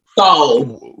 Soul,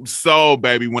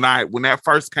 baby. When that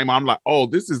first came on, I'm like, oh,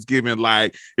 this is giving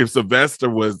like if Sylvester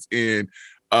was doing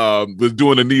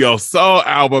a neo soul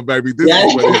album, baby. This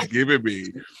is what it's giving me.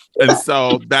 And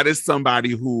so that is somebody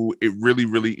who it really,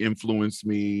 really influenced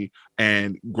me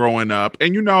and growing up.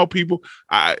 And people,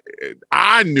 I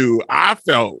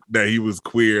felt that he was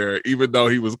queer, even though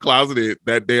he was closeted.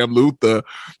 That damn Luther.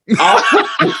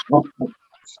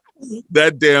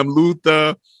 That damn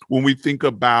Luther. When we think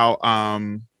about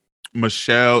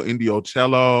Michelle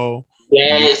Indiocello,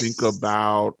 when we think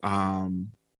about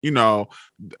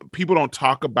people don't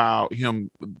talk about him.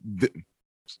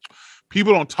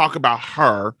 People don't talk about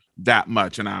her that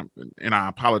much, and I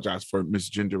apologize for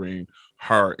misgendering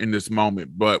her in this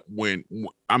moment. But when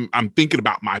I'm thinking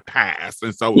about my past,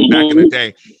 and so back in the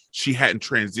day, she hadn't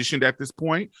transitioned at this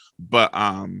point. But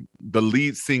the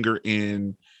lead singer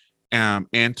in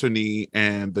Anthony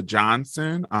and the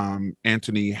Johnson,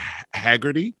 Anthony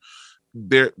Haggerty,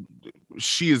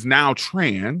 she is now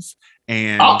trans.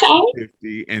 And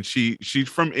 50, and she's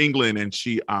from England, and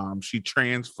she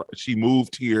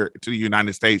moved here to the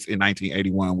United States in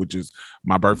 1981, which is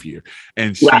my birth year.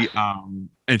 And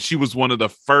she was one of the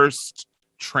first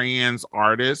trans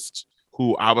artists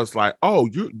who I was like, oh,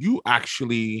 you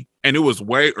actually, and it was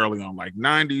way early on, like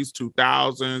 90s,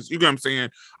 2000s. You know what I'm saying?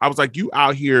 I was like, you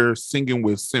out here singing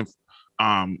with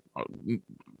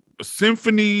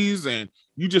symphonies, and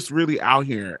you just really out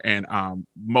here. And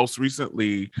most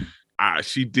recently,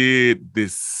 she did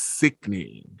this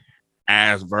sickening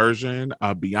ass version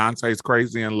of Beyonce's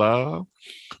Crazy in Love,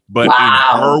 but in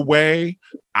her way.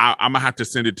 I'm gonna have to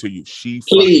send it to you. She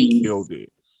fucking killed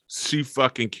it. She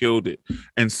fucking killed it.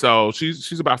 And so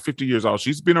she's about 50 years old.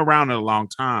 She's been around a long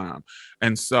time.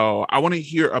 And so I want to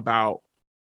hear about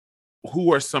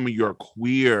who are some of your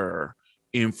queer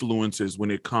influences when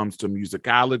it comes to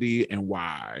musicality and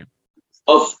why.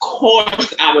 Of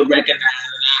course, I would recognize.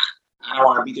 I don't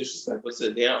want to be disrespectful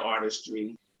to their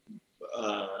artistry,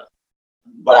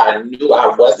 but I knew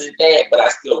I wasn't that, but I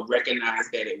still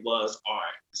recognized that it was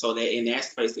art. So that in that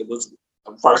space, it was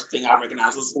the first thing I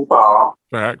recognized was RuPaul.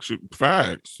 Facts,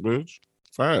 bitch.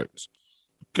 Facts.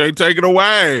 Can't take it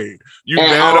away. You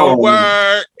better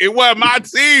work. It wasn't my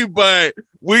team, but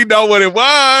we know what it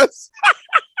was.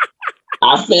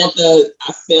 I felt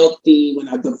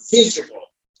the visual.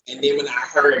 And then when I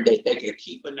heard that they could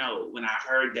keep a note, when I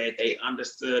heard that they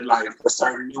understood like the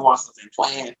certain nuances and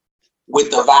playing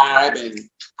with the vibe, and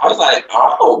I was like,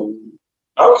 oh,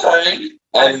 okay.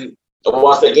 And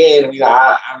once again,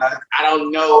 I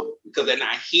don't know because they're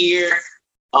not here.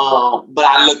 But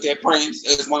I looked at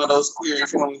Prince as one of those queer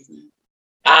influences.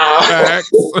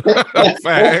 Facts.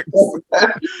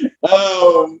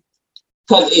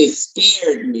 Because it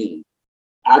scared me.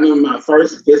 I remember my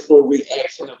first visceral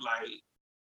reaction of like,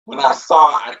 when I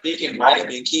saw, I think it might have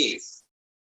been Kiss.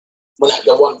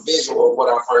 The one visual of what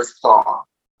I first saw,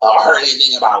 heard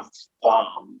anything about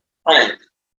Prince.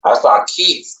 I saw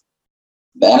Kiss.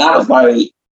 Then I was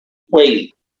like,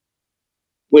 wait.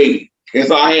 And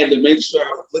so I had to make sure I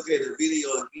was looking at the video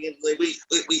again. Like, wait,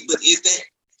 but is that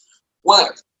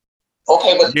what?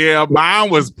 Okay, but yeah, mine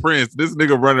was Prince. This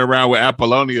nigga running around with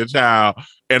Apollonia Child,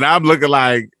 and I'm looking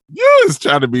like you is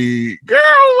trying to be girl.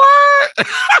 What?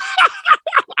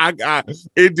 I got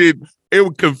it.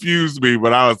 It confused me,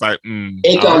 but I was like,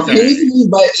 it confused me,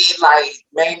 but it like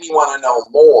made me want to know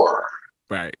more,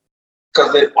 right?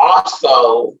 Because it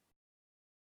also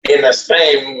in the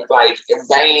same like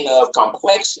vein of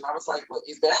complexion. I was like, well,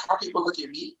 is that how people look at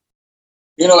me?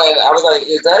 You know, and I was like,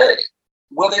 is that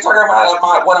what they talking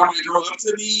about? What I'm going to grow up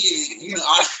to be? And, you know,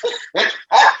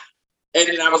 and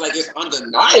then I was like, it's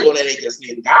undeniable that they just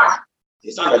didn't die.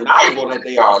 It's undeniable that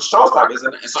they are showstoppers.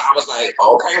 And so I was like,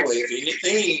 okay, well, if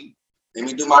anything, let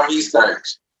me do my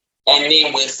research. And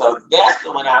then with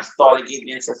Sylvester, when I started getting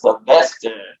into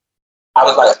Sylvester, I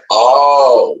was like,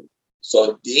 oh,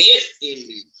 so this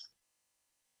is,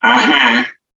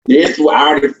 this I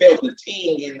already felt the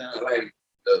ting in the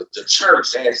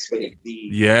church aspect,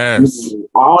 yes,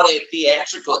 all that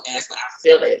theatrical aspect. I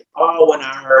felt it all when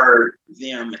I heard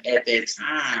them at that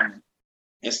time,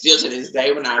 and still to this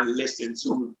day when I listen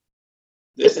to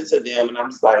them, and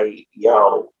I'm just like,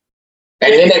 yo.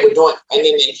 And then they were doing, and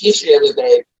then the history of it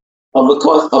that, of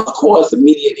course, the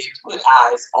media didn't put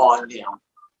eyes on them,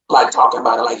 like talking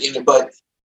about it, like, but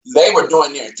they were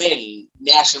doing their thing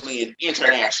nationally and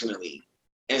internationally,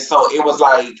 and so it was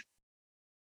like,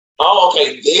 oh,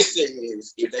 okay, this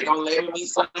is, if they gonna label me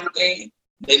something, they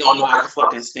gonna know how to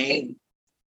fucking sing.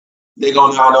 They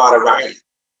gonna know how to write.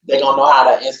 They gonna know how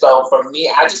to, and so for me,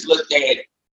 I just looked at,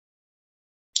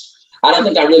 I don't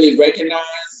think I really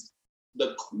recognized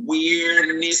the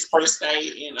queerness per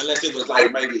se, unless it was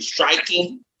like maybe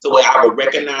striking, to where I would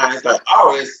recognize like,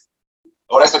 oh,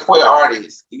 that's a queer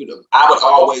artist. You know, I would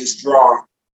always draw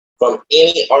from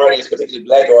any artist, particularly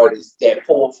Black artists, that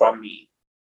pulled from me.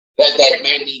 That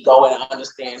made me go and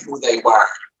understand who they were.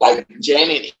 Like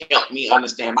Janet helped me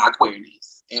understand my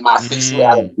queerness and my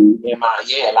sexuality and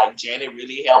like Janet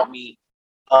really helped me.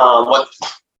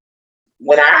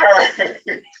 When I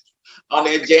heard on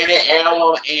that Janet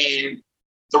album and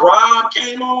Throb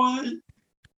came on,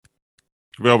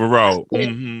 Velvet Road. I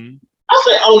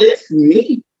said, oh, that's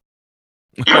me.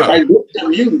 I was like, this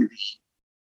community.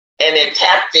 And it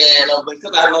tapped in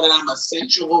because I know that I'm a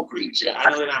sensual creature.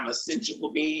 I know that I'm a sensual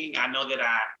being. I know that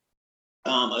I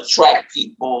attract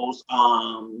people's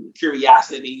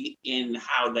curiosity in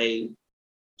how they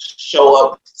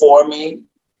show up for me.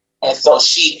 And so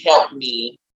she helped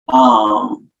me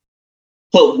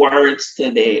put words to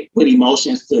that, put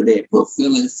emotions to that, put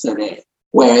feelings to that.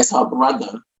 Whereas her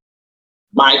brother,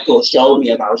 Michael, showed me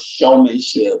about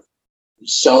showmanship,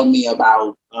 showed me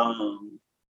about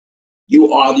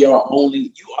you are the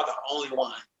only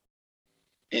one.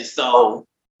 And so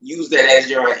use that as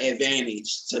your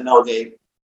advantage to know that,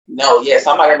 no, yeah,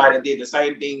 somebody might have did the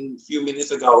same thing a few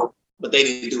minutes ago, but they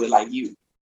didn't do it like you.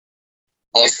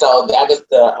 And so that was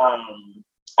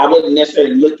I wouldn't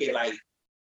necessarily look at like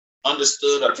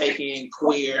understood or taking in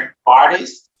queer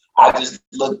artists. I just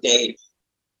looked at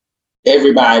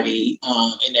everybody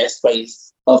in that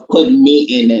space of putting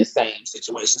me in that same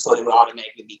situation so they would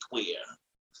automatically be queer.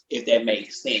 If that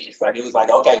makes sense. Like it was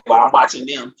like, okay, well, I'm watching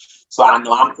them, so I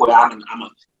know I'm queer. I'm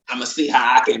gonna see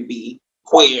how I can be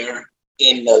queer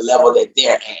in the level that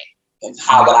they're at, and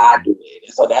how would I do it.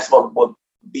 And so that's what would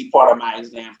be part of my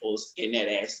examples in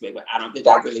that aspect. But I don't think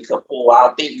I really could pull.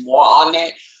 I'll think more on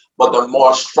that, but the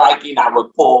more striking I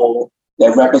would pull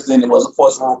that represented was, of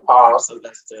course, RuPaul,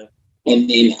 Sylvester, and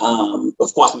then,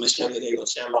 of course, Michelle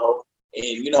Cello,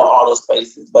 and all those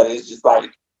spaces. But it's just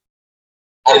like,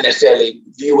 I didn't necessarily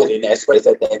view it in that space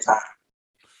at that time.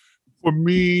 For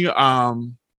me, I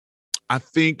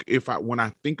think when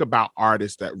I think about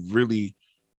artists that really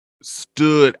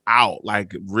stood out, I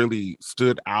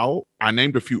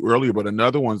named a few earlier, but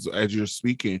another one's, as you're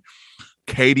speaking,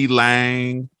 Katie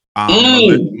Lang,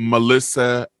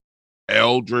 Melissa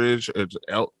Etheridge,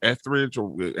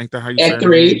 or ain't that how you say it?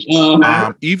 Etheridge.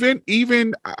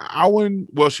 Even I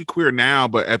wouldn't. Well, she's queer now,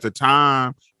 but at the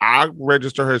time I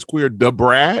registered her as queer. Da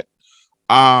Brat.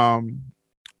 Da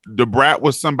Brat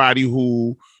was somebody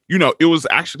who, it was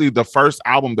actually the first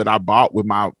album that I bought with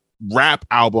my rap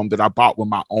album that I bought with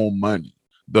my own money.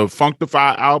 The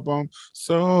Funkdafied album,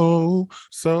 so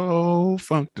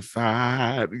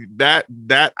Funkdafied.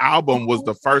 That album was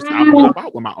the first album that I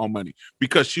bought with my own money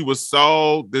because she was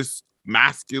so this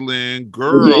masculine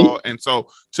girl, and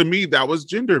so to me that was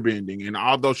gender bending. And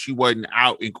although she wasn't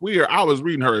out in queer, I was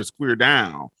reading her as queer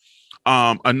down.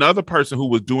 Another person who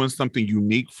was doing something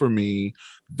unique for me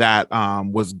that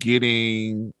was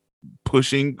getting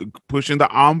pushing the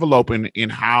envelope in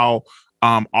how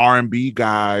R&B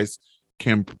guys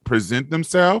can present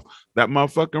themselves. That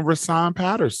motherfucking Rasan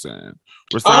Patterson.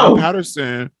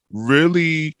 Patterson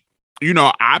really,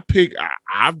 I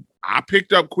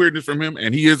picked up queerness from him,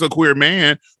 and he is a queer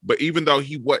man. But even though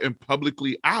he wasn't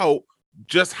publicly out,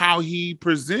 just how he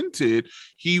presented,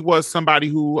 he was somebody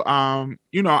who,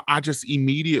 I just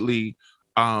immediately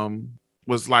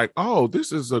was like, oh,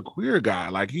 this is a queer guy.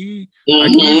 Like he's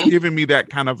giving me that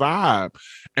kind of vibe.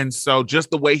 And so just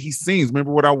the way he sings,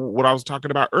 remember what I was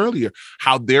talking about earlier,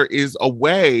 how there is a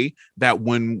way that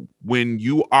when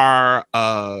you are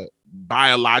a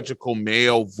biological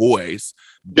male voice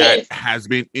that has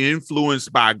been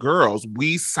influenced by girls,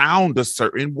 we sound a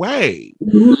certain way.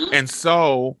 And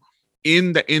so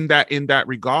in that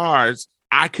regards,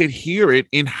 I could hear it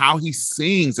in how he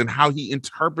sings and how he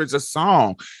interprets a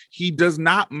song. He does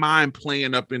not mind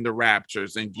playing up in the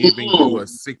raptures and giving you a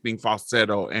sickening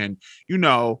falsetto and,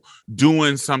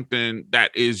 doing something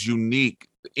that is unique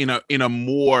in a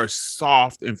more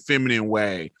soft and feminine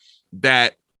way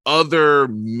that other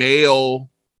male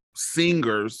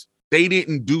singers, they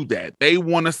didn't do that. They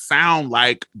want to sound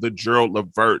like the Gerald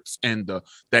Leverts and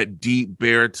that deep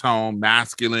baritone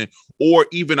masculine, or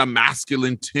even a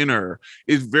masculine tenor.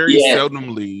 Is very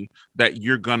seldomly that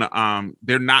you're gonna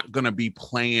they're not gonna be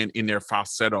playing in their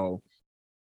falsetto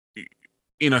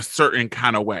in a certain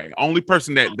kind of way. Only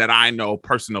person that I know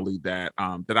personally that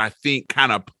I think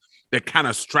kind of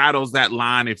straddles that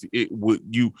line, if it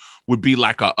would be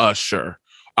like a Usher.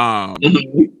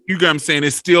 You get what I'm saying?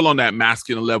 It's still on that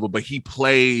masculine level, but he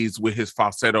plays with his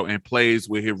falsetto and plays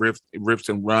with his riffs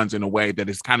and runs in a way that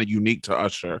is kind of unique to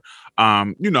Usher.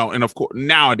 And of course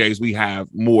nowadays we have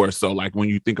more. So like when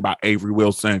you think about Avery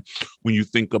Wilson, when you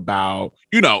think about,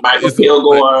 Michael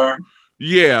Kilgore.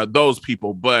 Yeah, those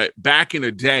people. But back in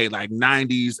the day, like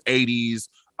 90s, 80s,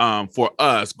 for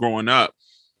us growing up,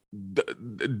 the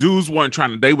dudes weren't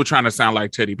they were trying to sound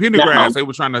like Teddy Pendergrass. They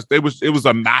were it was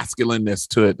a masculineness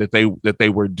to it that they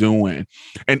were doing.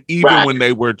 And even when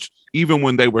they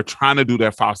were trying to do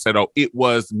their falsetto, it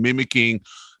was mimicking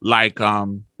like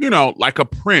like a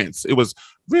Prince. It was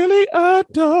really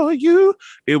adore you.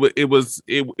 It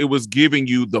was giving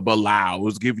you the Bilal, it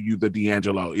was giving you the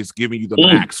D'Angelo, it's giving you the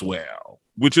Maxwell,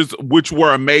 which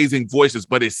were amazing voices,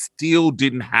 but it still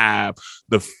didn't have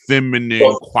the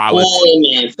feminine quality.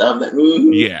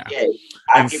 Yeah.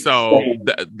 And so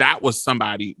that was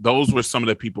somebody, those were some of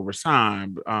the people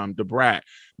Rasan, Da Brat,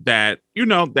 that,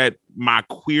 that my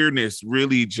queerness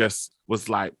really just was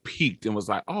like peaked and was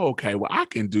like, oh, okay, well, I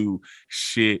can do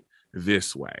shit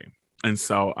this way. And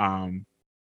so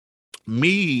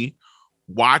me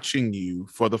watching you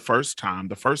for the first time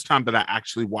that I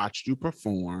actually watched you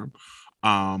perform,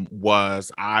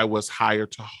 was I was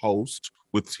hired to host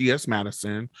with T.S.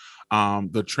 Madison,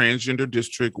 the Transgender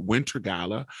District Winter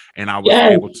Gala, and I was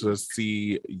able to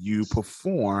see you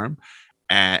perform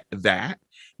at that.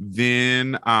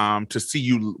 Then to see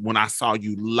you when I saw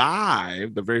you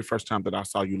live, the very first time that I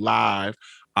saw you live,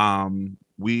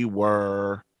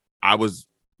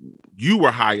 you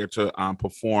were hired to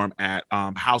perform at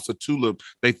House of Tulip.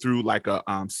 They threw like a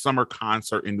summer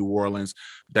concert in New Orleans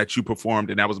that you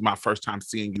performed, and that was my first time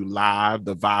seeing you live.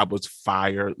 The vibe was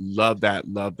fire. Love that.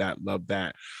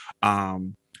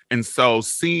 And so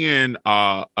seeing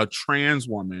a trans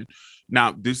woman.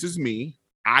 Now, this is me.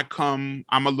 I'm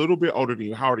a little bit older than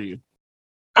you. How old are you?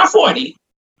 I'm 40.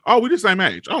 Oh, we the same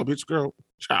age. Oh, bitch, girl,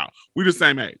 child. We the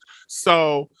same age.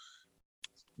 So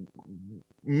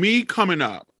me coming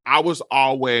up, I was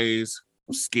always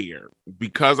scared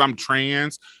because I'm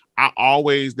trans.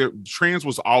 Trans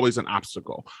was always an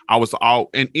obstacle.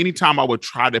 And anytime I would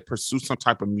try to pursue some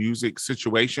type of music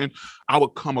situation, I would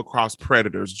come across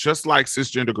predators, just like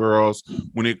cisgender girls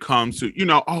when it comes to,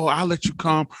 oh, I'll let you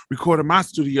come record in my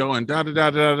studio and da da da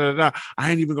da da da.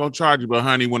 I ain't even gonna charge you, but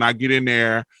honey, when I get in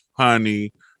there,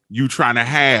 honey, you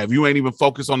ain't even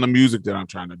focused on the music that I'm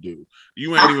trying to do.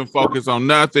 You ain't even focused on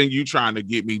nothing. You trying to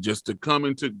get me just to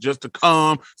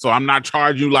come. So I'm not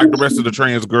charging you like the rest of the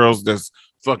trans girls that's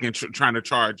fucking trying to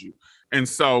charge you. And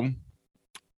so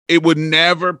it would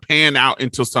never pan out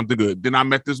until something good. Then I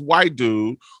met this white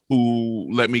dude who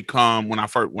let me come when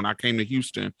I came to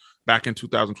Houston back in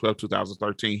 2012,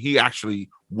 2013. He actually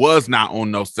was not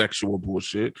on no sexual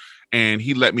bullshit, and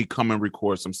he let me come and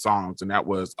record some songs, and that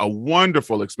was a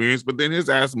wonderful experience. But then his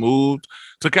ass moved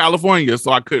to California,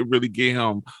 so I couldn't really get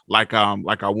him like I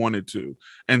wanted to.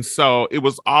 And so it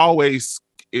was always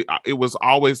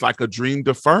like a dream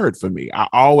deferred for me. I've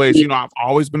always been a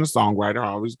songwriter,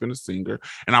 I've always been a singer,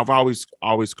 and I've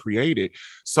always created.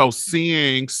 So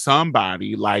seeing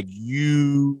somebody like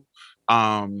you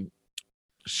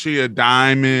Shea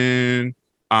Diamond,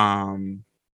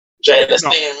 Jayla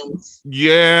Sims.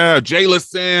 Yeah, Jayla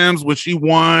Sims when she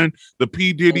won the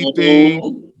P. Diddy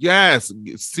thing. Yes,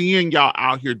 seeing y'all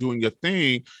out here doing your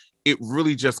thing, it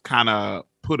really just kind of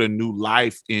put a new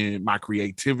life in my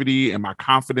creativity and my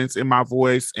confidence in my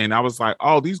voice. And I was like,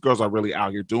 oh, these girls are really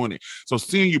out here doing it. So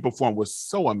seeing you perform was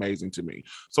so amazing to me.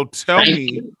 So tell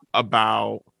me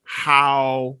about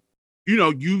how,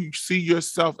 you see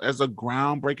yourself as a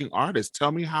groundbreaking artist.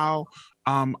 Tell me how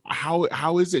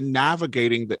is it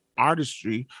navigating your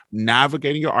artistry,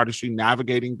 navigating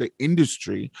the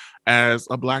industry as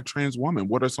a Black trans woman?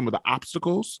 What are some of the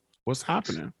obstacles? What's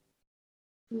happening?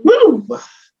 Woo!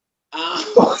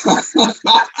 I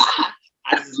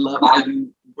just love how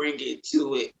you bring it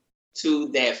to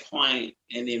that point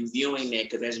and then viewing that,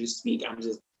 because as you speak,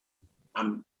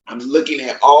 I'm looking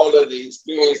at all of the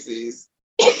experiences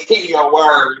in your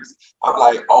words. I'm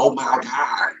like, oh my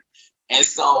God. And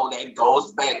so that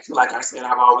goes back to, like I said,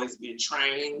 I've always been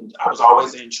trained. I was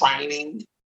always in training.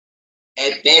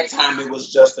 At that time, it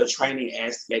was just a training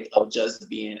aspect of just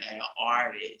being an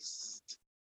artist.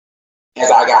 As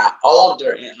I got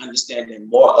older and understanding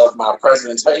more of my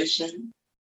presentation,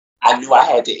 I knew I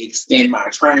had to extend my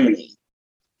training.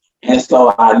 And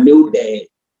so I knew that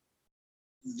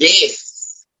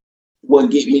this would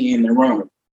get me in the room.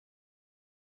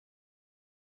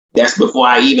 That's before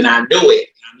I knew it. I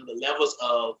knew the levels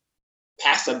of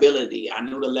passability. I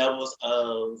knew the levels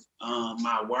of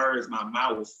my words, my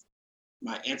mouth,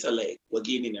 my intellect would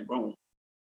get me in the room.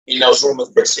 In those rooms,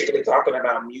 particularly talking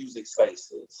about music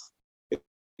spaces.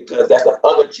 Because that's the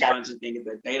other challenging thing, is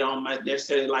that they don't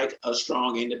necessarily like a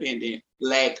strong, independent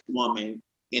Black woman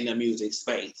in the music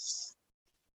space.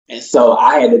 And so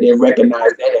I had to then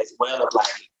recognize that as well.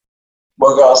 Like,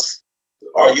 well, girls,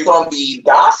 are you going to be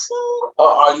docile, or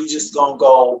are you just going to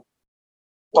go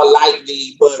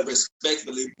politely but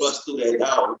respectfully bust through that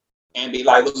door and be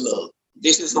like, well, look,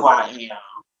 this is who I am,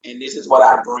 and this is what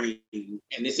I bring,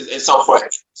 and so for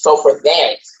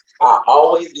that, I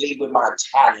always lead with my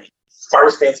talent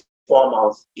first and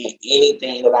foremost in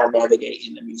anything that I navigate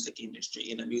in the music industry,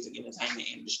 in the music entertainment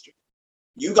industry.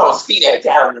 You're gonna see that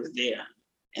talent is there,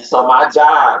 and so my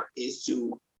job is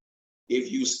to,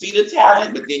 if you see the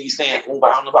talent, but then you saying, oh,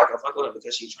 I don't know if I can fuck with her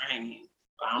because she's trans.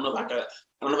 I don't know if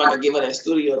I can give her that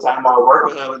studio time or work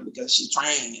with her because she's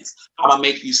trans. I'm gonna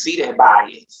make you see that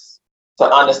bias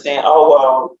to understand, oh,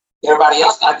 well, everybody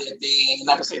else got their thing. And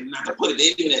like I said, not to put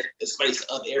it in the space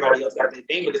of everybody else got their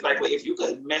thing, but it's like, well, if you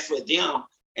could mess with them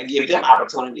and give them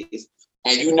opportunities,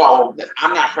 and you know that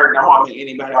I'm not hurting or harming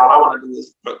anybody, all I want to do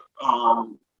is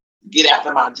get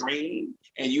after my dream.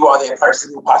 And you are that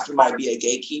person who possibly might be a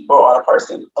gatekeeper or a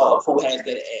person who has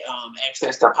that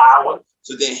access to power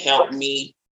to then help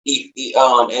me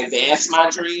advance my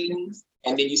dreams.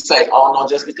 And then you say, oh no,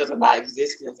 just because of my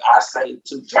existence, I say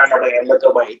to turn away and look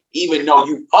away, even though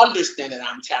you understand that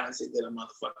I'm talented than a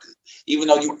motherfucker, even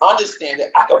though you understand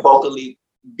that I can vocally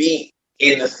be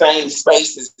in the same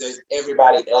spaces as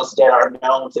everybody else that are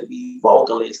known to be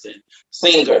vocalists and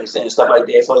singers and stuff like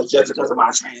that. So it's just because of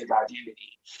my trans identity.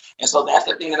 And so that's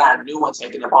the thing that I knew when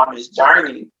taking upon this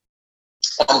journey.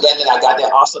 I'm glad that I got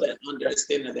that, also that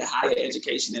understanding of the higher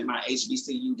education in my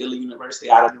HBCU, Dillon University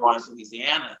out of New Orleans,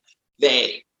 Louisiana,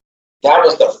 that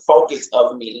was the focus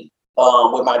of me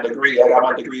with my degree. I got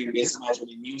my degree in business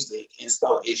management and music. And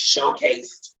so it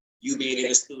showcased you being in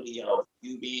the studio,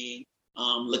 you being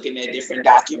looking at different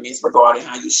documents regarding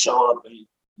how you show up and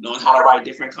knowing how to write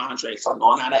different contracts, or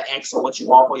knowing how to ask for what you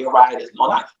want for your writers,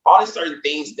 knowing how, all these certain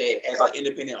things that as an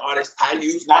independent artist I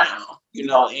use now,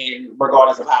 and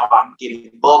regardless of how I'm getting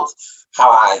booked,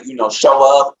 how I,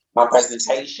 show up, my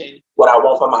presentation, what I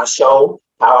want for my show,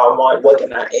 how I want, what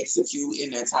can I execute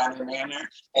in that timely manner.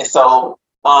 And so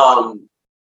all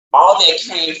that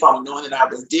came from knowing that I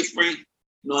was different,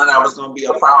 knowing that I was going to be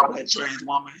a proud Black trans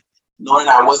woman, knowing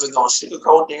that I wasn't going to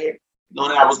sugarcoat that, knowing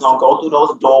that I was going to go through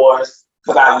those doors.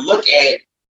 Because I look at,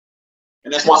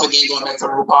 and that's once again going back to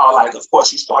RuPaul, like, of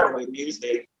course you started with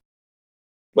music,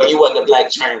 but you wasn't a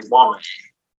Black trans woman.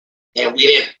 And we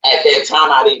didn't, at that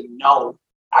time, I didn't know.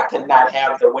 I could not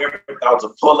have the wherewithal to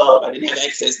pull up. I didn't have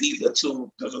access either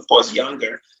to, because of course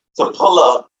younger, to pull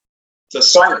up, to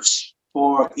search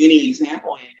for any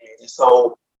example in it. And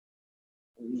so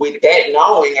with that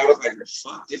knowing, I was like,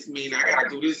 fuck, this means I gotta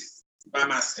do this by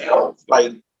myself.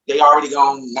 Like, they already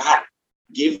gonna not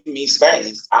give me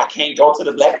space. I can't go to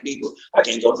the Black people. I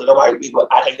can't go to the white people.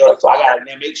 I can't go. So I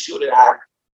gotta make sure that I,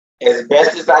 as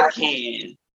best as I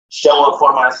can, show up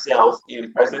for myself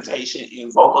in presentation, in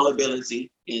vocal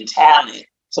ability, in talent,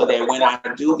 so that when I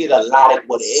do get allotted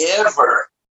whatever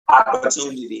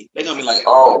opportunity, they're gonna be like,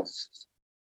 oh,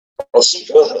 she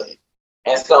good.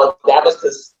 And so that's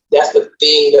the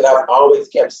thing that I've always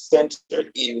kept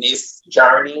centered in this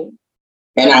journey.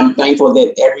 And I'm thankful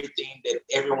that everything that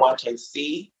everyone can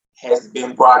see has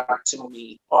been brought to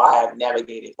me, or I have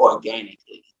navigated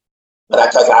organically. But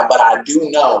I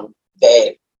do know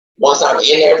that once I'm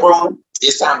in that room,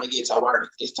 it's time to get to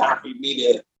work. It's time for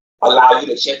me to allow you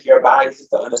to check your biases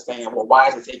to understand, well, why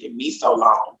is it taking me so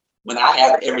long when I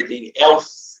have everything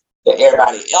else that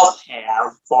everybody else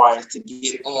have for us to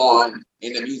get on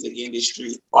in the music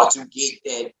industry, or to get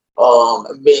that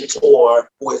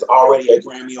mentor who is already a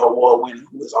Grammy Award winner,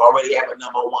 who is already have a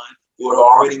 #1, who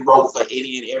already wrote for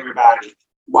any and everybody.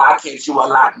 Why can't you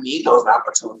allot me those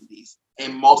opportunities?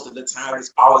 And most of the time,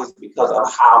 it's always because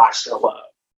of how I show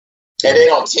up. And they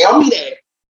don't tell me that;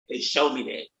 they show me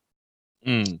that.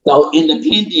 So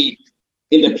independently,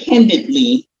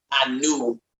 I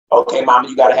knew, okay, Mama,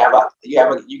 you gotta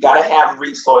have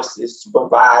resources to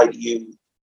provide you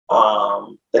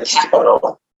the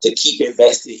capital to keep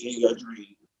invested in your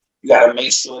dream. You gotta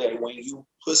make sure that when you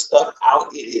put stuff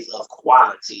out, it is of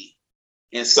quality.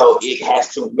 And so it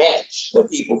has to match the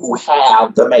people who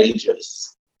have the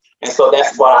majors. And so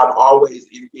that's what I'm always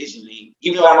envisioning.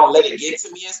 Even though I don't let it get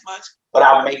to me as much, but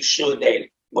I'll make sure that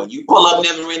when you pull up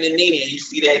Never Ending Nene and you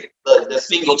see that the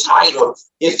single title,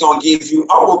 it's gonna give you,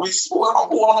 oh, we swear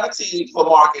who on our team for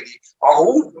marketing, or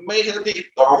who made it,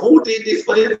 or who did this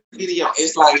for this video.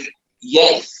 It's like,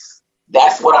 yes,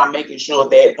 that's what I'm making sure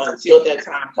that until that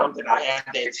time comes and I have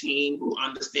that team who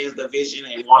understands the vision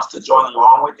and wants to join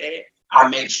along with that, I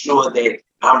make sure that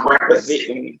I'm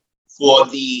representing for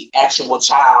the actual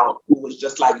child who was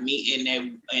just like me in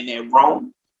that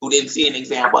room, who didn't see an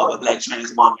example of a Black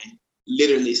trans woman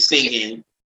literally singing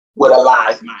with a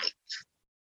live mic.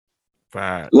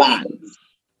 Right. Live.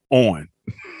 On.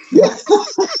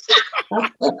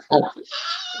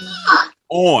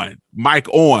 On. Mic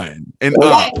on and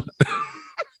up.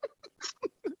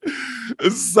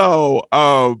 So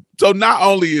not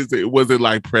only was it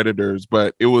like Predators,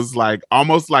 but it was like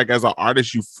almost like as an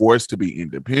artist you forced to be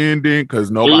independent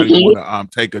because nobody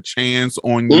want to take a chance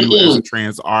on you as a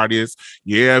trans artist.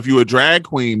 Yeah, if you a drag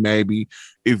queen, maybe.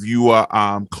 If you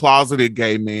are closeted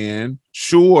gay man,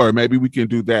 sure, maybe we can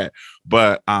do that.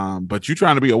 But you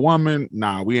trying to be a woman?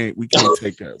 Nah, we can't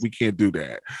take that. We can't do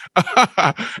that.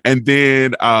 And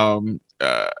then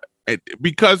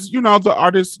because the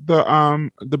artists,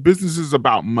 the business is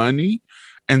about money,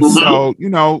 and so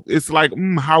it's like,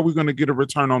 how are we going to get a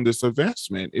return on this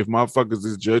investment if motherfuckers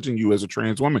is judging you as a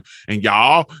trans woman? And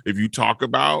y'all, if you talk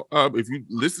about if you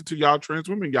listen to y'all trans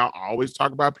women, y'all always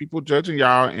talk about people judging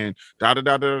y'all and da da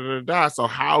da da da da. So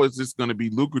how is this going to be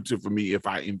lucrative for me if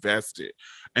I invest it?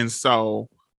 And so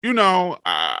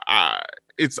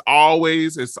it's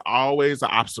always an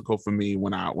obstacle for me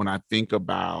when I think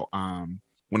about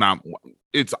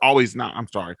it's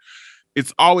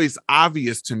always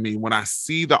obvious to me when I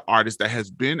see the artist that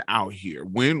has been out here.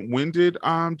 When did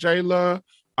Jayla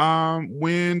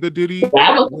win the Diddy? That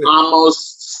was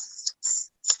almost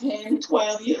 10,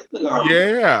 12 years ago.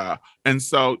 Yeah. And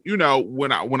so,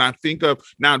 when I think of,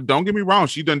 now don't get me wrong,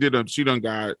 she done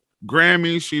got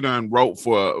Grammy, she done wrote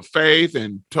for Faith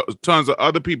and tons of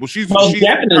other people. She's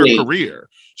in her career.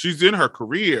 She's in her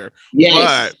career.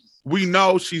 Yes. But we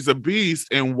know she's a beast,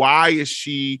 and why is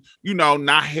she,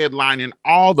 not headlining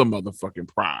all the motherfucking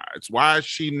prides? Why is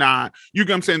she not, you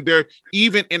get what I'm saying? There,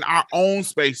 even in our own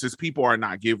spaces, people are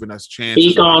not giving us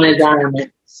chances. Speak on it,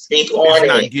 Diamond. Speak on it.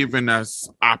 Not giving us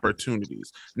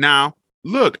opportunities. Now,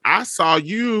 look, I saw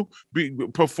you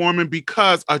performing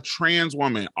because a trans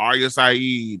woman, Arya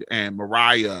Saeed and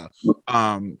Mariah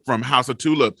from House of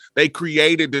Tulip, they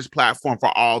created this platform for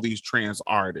all these trans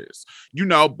artists,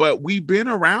 but we've been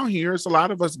around here. It's a lot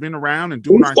of us been around and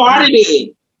doing our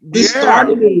thing. We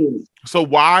started it. So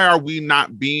why are we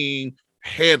not being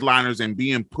headliners and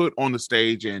being put on the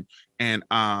stage and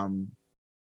all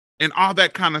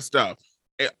that kind of stuff?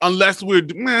 Unless we're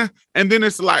and then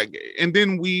it's like, and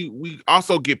then we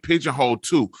also get pigeonholed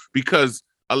too, because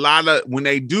a lot of, when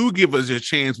they do give us a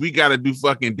chance, we got to do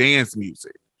fucking dance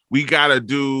music. We got to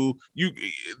do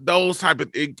those type of,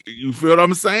 you feel what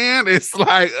I'm saying? It's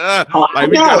like,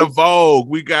 we got to Vogue.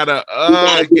 We got to,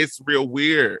 it gets real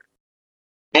weird.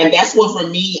 And that's what, for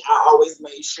me, I always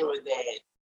made sure that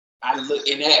I look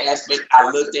in that aspect. I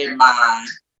looked at my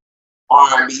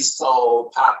R&B,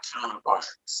 soul, pop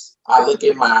counterparts. I look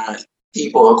at my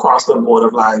people across the board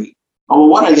of like, oh,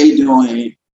 what are they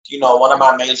doing? One of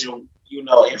my major,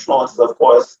 influences, of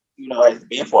course, has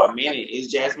been for a minute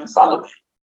is Jasmine Sullivan.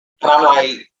 And I'm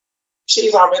like,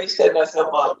 she's already setting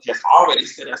herself up, has already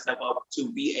set herself up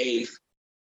to be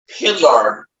a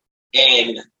pillar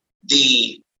in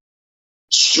the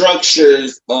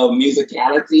structures of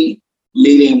musicality,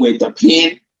 leading with the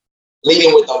pen,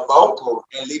 leading with the vocal,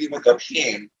 and leading with the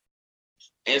pen.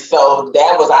 And so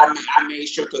that was, I made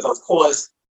sure, because of course,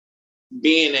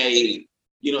 being a,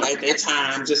 at that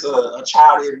time, just a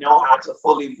child, didn't know how to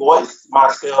fully voice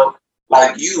myself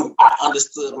like you. I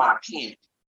understood my pen.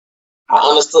 I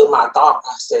understood my thought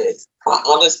process.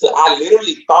 I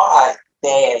literally thought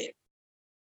that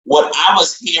what I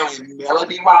was hearing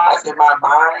melody-wise in my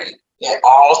mind, that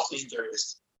all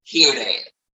singers hear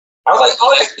that. I was like,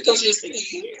 oh, that's because you're singing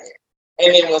here.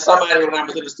 And then when I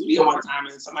was in the studio one time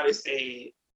and somebody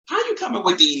said, how you coming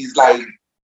with these like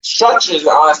structures and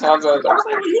all that sounds? I was like,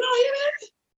 well, you don't hear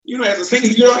that? As a singer,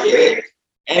 you don't hear it.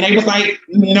 And they was like,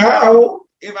 no,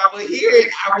 if I would hear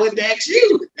it, I wouldn't ask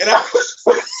you. And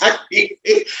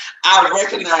I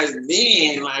recognized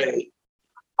then, like,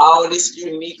 oh, this is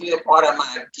uniquely a part of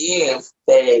my gift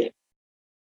that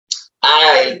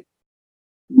I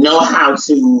know how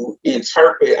to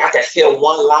interpret. I can hear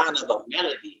one line of a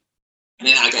melody, and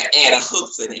then I can add a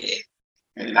hook to that.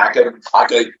 And then I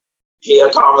could hear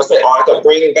a conversation, or I could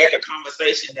bring back a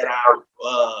conversation that I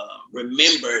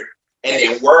remembered and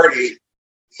then word it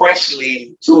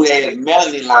freshly to that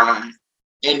melody line,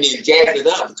 and then jazz it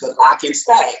up because I can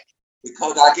stack,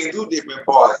 because I can do different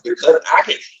parts, because I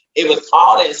can. It was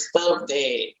all that stuff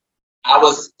that I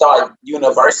was taught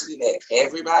university that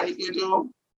everybody could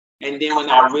do. And then when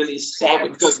I really sat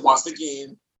with, because once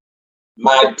again,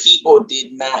 my people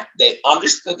they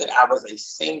understood that I was a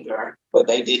singer, but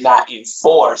they did not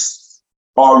enforce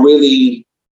or really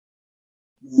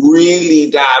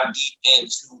dive deep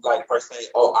into, like, per se,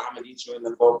 oh, I'm gonna get you in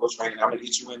the vocal training, I'm gonna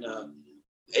get you in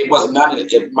it wasn't none of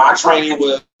it. My training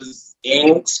was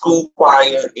in school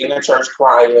choir, in a church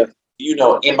choir,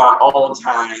 in my own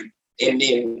time. And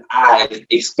then I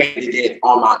expanded it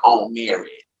on my own merit.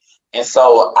 And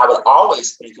so I would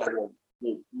always think, like,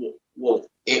 well,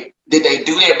 did they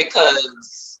do that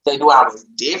because they knew I was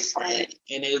different?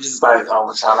 And it was just like,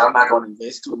 oh, child, I'm not going to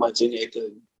invest too much in it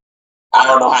because I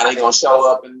don't know how they're going to show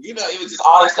up. And, it was just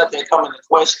all that stuff that come into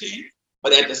question.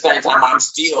 But at the same time, I'm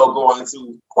still going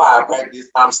to choir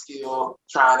practice. I'm still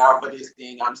trying out for this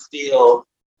thing. I'm still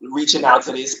reaching out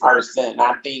to this person.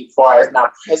 I think far as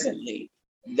not presently,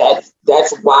 that's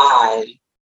why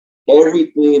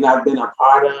everything I've been a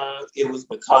part of, it was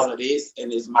because of this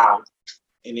and this mouth.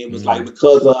 And it was like,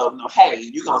 because of, hey,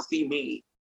 you're going to see me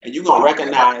and you're going to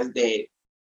recognize that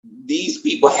these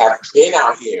people have been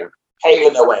out here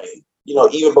paving the way,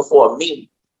 even before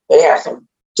me. They have some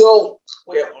dope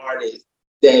queer artists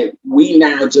that we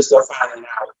now just are finding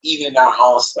out, even in our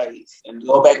own space. And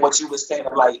go back what you were saying,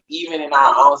 like, even in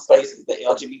our own spaces, the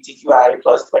LGBTQIA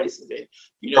plus spaces, and,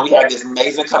 we have this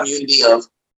amazing community of,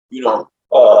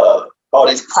 all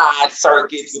these pride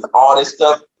circuits and all this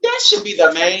stuff. That should be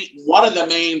one of the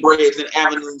main breads and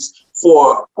avenues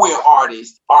for queer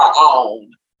artists, our own.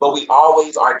 But we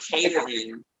always are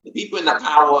catering, the people in the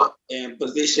power and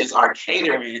positions are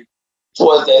catering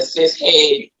towards that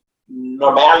cishet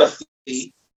normality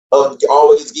of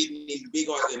always getting these big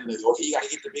artists. Okay, you got to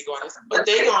get the big artists, but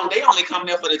they only come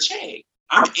there for the check.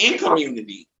 I'm in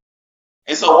community,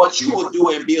 and so what you will do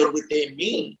and build within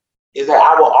me is that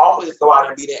I will always go out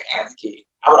and be that advocate.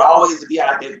 I would always go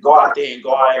out there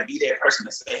and be that person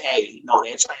to say, hey, that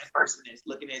trans person is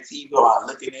looking at TV or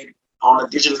looking at on the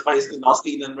digital space and don't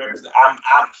see them represent.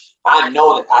 I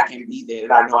know that I can be there,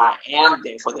 and I know I am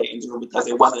there for that individual because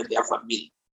it wasn't there for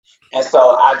me. And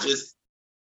so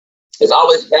it's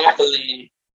always baffling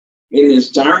in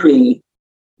this journey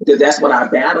because that's what I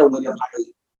battle with. Like,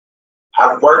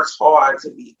 I've worked hard to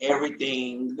be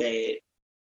everything that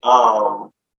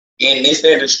in this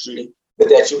industry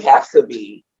that you have to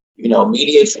be,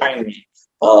 media training,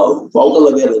 vocal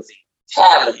ability,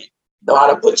 talent, know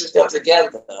how to put yourself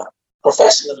together,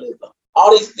 professionalism,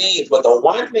 all these things. But the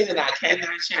one thing that I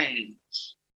cannot change,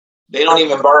 they don't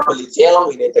even verbally tell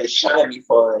me that they're shunning me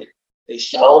for it. They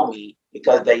show me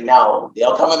because they know.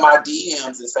 They'll come in my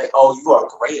DMs and say, oh, you are a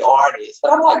great artist.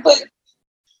 But I'm like, but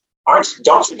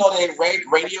don't you know that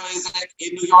radio is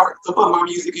in New York to put my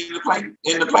music in the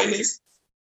playlist?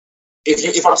 If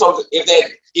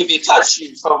it touched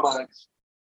you so much,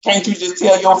 can't you just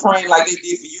tell your friend like they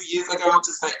did for you years ago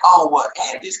to say, oh, well,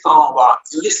 add this song or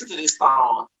listen to this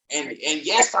song? And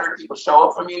yes, certain people show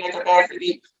up for me in that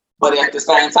capacity, but at the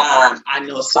same time, I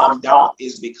know some don't,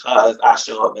 is because I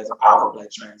show up as a powerful Black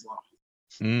trans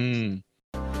woman.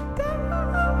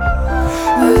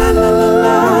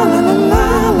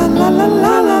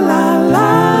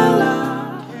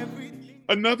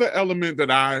 Another element that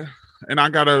I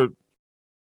gotta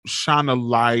shine a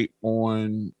light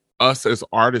on us as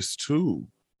artists too.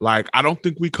 Like, I don't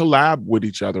think we collab with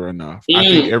each other enough. I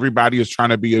think everybody is trying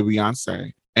to be a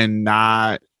Beyonce and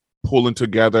not pulling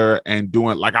together and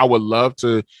doing, like, I would love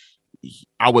to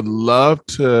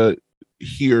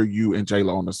hear you and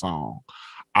J-Lo on the song.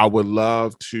 I would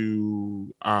love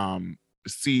to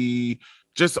see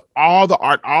just all the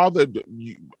art, all the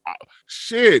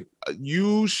shit.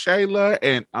 You, Shayla,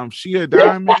 and Shea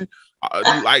Diamond.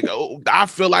 I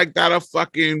feel like that'll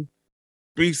fucking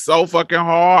be so fucking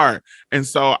hard. And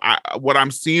so what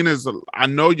I'm seeing is, I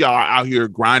know y'all are out here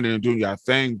grinding and doing your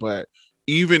thing, but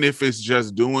even if it's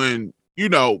just doing,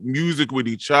 music with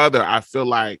each other, I feel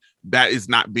like that is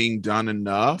not being done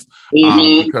enough.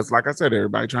 Because like I said,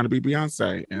 everybody trying to be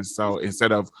Beyonce. And so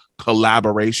instead of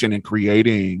collaboration and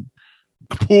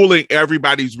pooling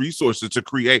everybody's resources to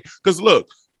create, because look,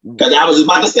 because I was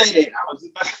about to say that.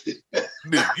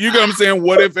 You know what I'm saying?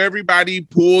 What if everybody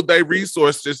pooled their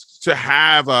resources to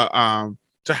have a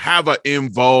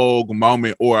In Vogue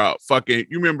moment, or you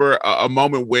remember a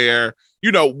moment where,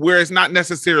 where it's not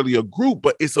necessarily a group,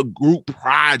 but it's a group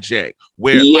project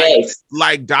where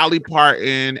like Dolly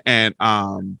Parton and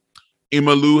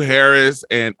Emmylou Harris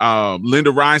and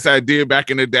Linda Ronstadt did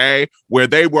back in the day, where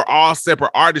they were all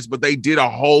separate artists, but they did a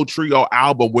whole trio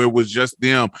album where it was just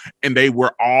them and they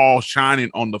were all shining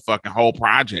on the fucking whole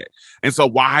project. And so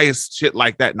why is shit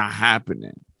like that not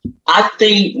happening? I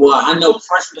think, well, I know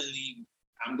personally,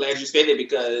 I'm glad you said it,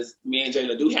 because me and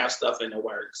Jayla do have stuff in the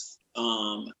works.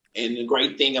 And the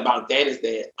great thing about that is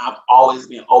that I've always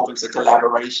been open to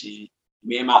collaboration.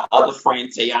 Me and my other friend,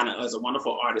 Tayana, is a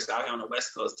wonderful artist out here on the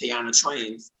West Coast, Tayana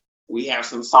Trends. We have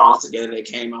some songs together that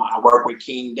came out. I work with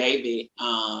King David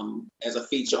as a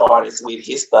feature artist with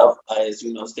his stuff, as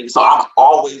so I'm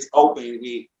always open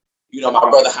with, my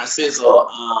brother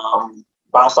Hasizzle,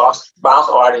 bounce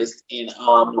artist in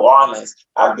New Orleans.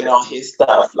 I've been on his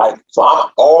stuff. So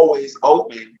I'm always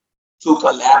open to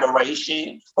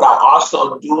collaboration, but I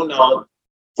also do know,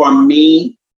 for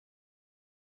me,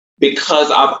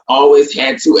 because I've always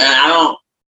had to,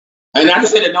 and not to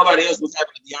say that nobody else was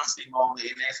having a Beyonce moment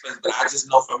in that space, but I just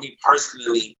know for me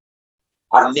personally,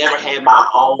 I've never had my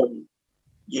own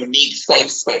unique safe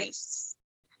space.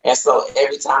 And so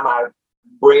every time I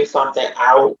bring something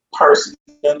out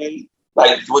personally,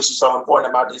 like, which is so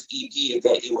important about this EP, is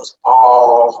that it was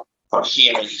all from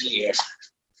here and here.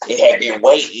 It had been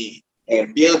waiting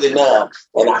and building up,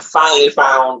 and I finally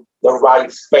found the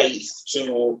right space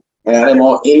to. And I didn't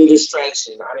want any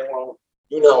distraction. I didn't want,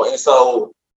 and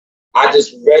so I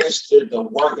just registered the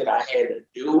work that I had to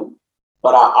do,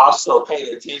 but I also paid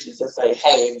attention to say,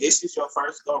 hey, if this is your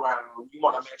first go round, you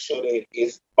want to make sure that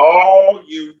it's all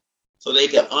you, so they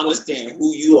can understand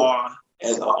who you are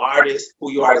as an artist,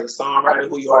 who you are as a songwriter,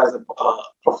 who you are as a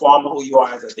performer, who you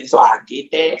are as a thing. So I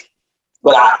get that,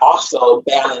 but I also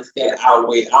balance that out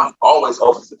with, I'm always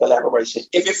open to collaboration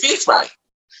if it fits right.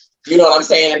 You know what I'm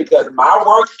saying? Because my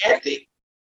work ethic,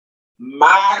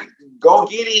 my go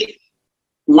get it,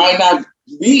 might not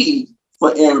be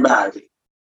for everybody.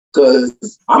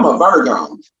 Because I'm a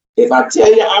Virgo. If I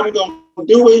tell you I'm going to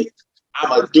do it, I'm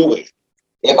going to do it.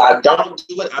 If I don't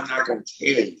do it, I'm not going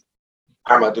to tell you.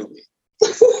 I'm going to do it.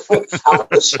 I'm going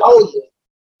to show you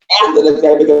after the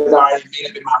day, because I already made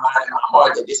up in my mind and my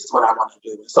heart that this is what I want to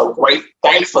do. So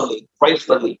gratefully,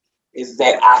 is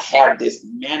that I have this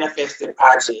manifested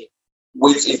project,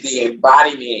 which is the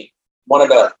embodiment, one of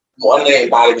the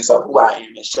embodiments of who I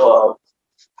am, and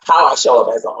how I show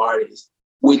up as an artist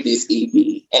with this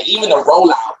EP. And even the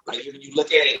rollout, like when you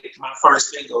look at it, my first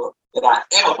single that I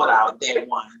ever put out, that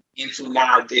one, into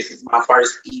now this is my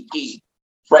first EP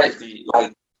present,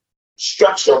 like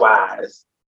structure-wise,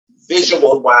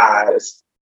 visual-wise,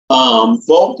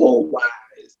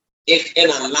 vocal-wise, it's in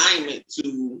alignment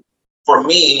to, for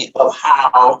me, of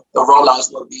how the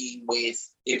rollouts would be with,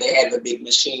 if they had the big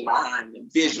machine behind them,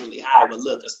 visually, how it would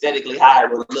look, aesthetically, how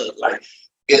it would look. Like,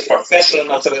 it's professional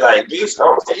enough to be like, this,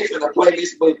 it's in a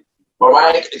playlist with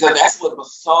Mariah. Because that's what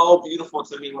was so beautiful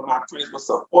to me when my friends would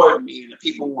support me, and the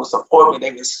people who would support me,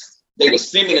 they would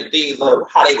send me the things of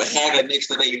how they would hang it next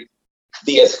to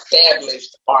the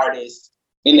established artists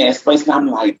in that space. And I'm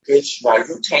like, bitch, like,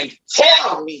 you can't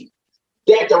tell me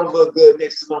that don't look good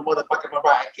next to no motherfucking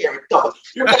Mariah Carey cover.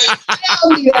 You can't tell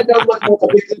me that don't look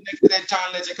good next to that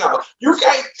John Legend cover. You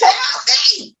can't tell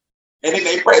me. And then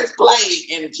they press play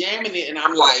and jamming it, and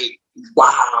I'm like,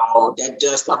 wow, that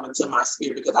does come into my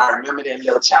spirit, because I remember that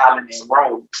little child in that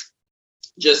room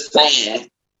just saying,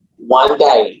 one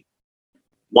day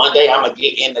I'm gonna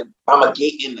get in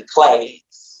the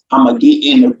class, I'm gonna get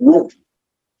in the group,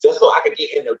 just so I could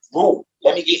get in the group.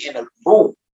 Let me get in the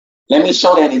group. Let me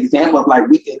show that example of like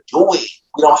we can do it.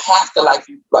 We don't have to like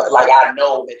I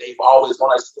know that they've always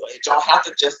wanted us to do it. It don't have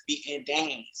to just be in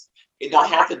dance. It don't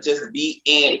have to just be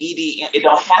in EDM. It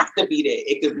don't have to be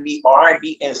that. It could be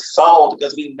R&B and soul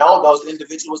because we know those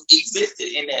individuals existed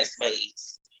in that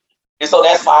space. And so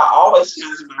that's why I always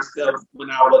challenge myself when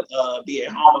I would be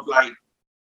at home of like,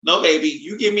 no, baby,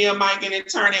 you give me a mic and then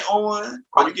turn it on,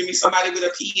 or you give me somebody with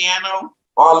a piano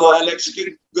or a little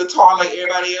electric guitar like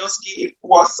everybody else get,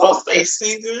 who are so-stage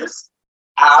singers.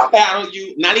 I'll battle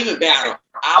you, not even battle.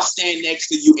 I'll stand next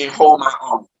to you and hold my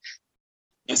own.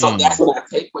 And so that's what I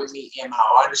take with me in my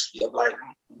artistry of like,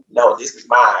 no, this is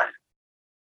mine.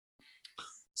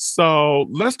 So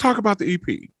let's talk about the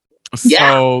EP. Yeah.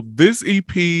 So this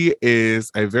EP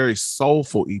is a very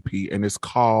soulful EP and it's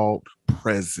called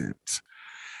Present.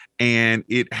 And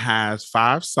it has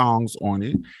 5 songs on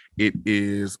it. It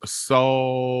is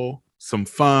soul, some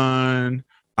fun,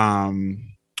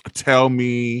 tell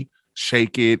me,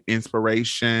 shake it,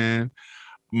 inspiration.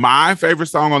 My favorite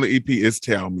song on the EP is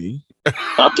Tell Me.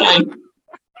 Okay.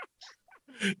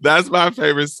 That's my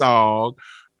favorite song.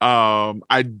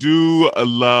 I do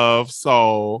love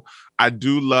soul. I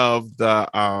do love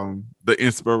the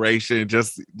inspiration,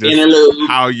 just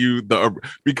how you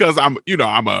because I'm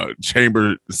a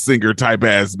chamber singer type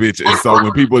ass bitch, and so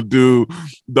when people do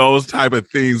those type of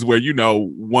things where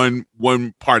one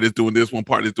part is doing this, one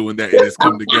part is doing that, and it's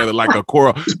coming together like a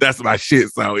choral, that's my shit.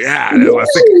 So yeah, that's my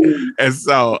shit. And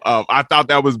so I thought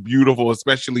that was beautiful,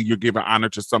 especially you're giving honor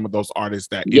to some of those artists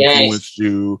that influenced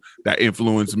you, that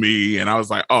influenced me, and I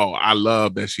was like, oh, I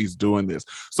love that she's doing this.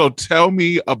 So tell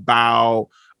me about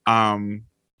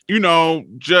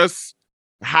just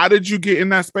how did you get in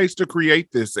that space to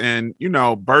create this and,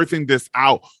 birthing this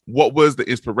out? What was the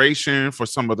inspiration for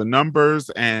some of the numbers?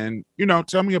 And,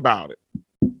 tell me about it.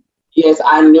 Yes,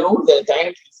 I knew that. Thank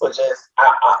you for just,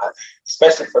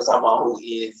 especially for someone who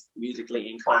is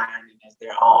musically inclined and as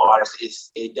their own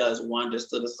artist, it does wonders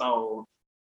to the soul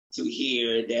to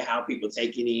hear that how people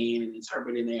take it in and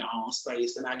interpret in their own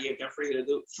space. And I give them freedom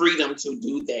to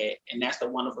do that. And that's the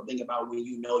wonderful thing about when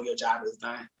you know your job is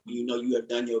done, when you know you have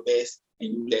done your best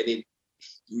and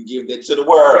you give that to the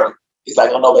world. It's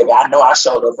like, oh no, baby, I know I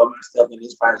showed up for myself in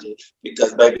this project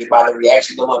because, baby, by the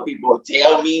reaction of what people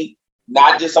tell me,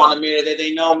 not just on the mirror that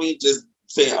they know me, just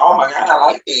saying, oh my God, I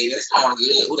like that. That sounds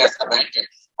good. Ooh, that's a banker.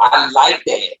 I like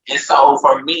that. And so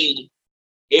for me,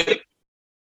 it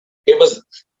was,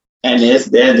 and there's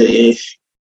the issue.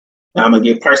 I'm gonna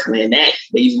get personal in that,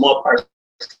 but even more personal.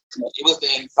 It was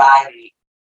the anxiety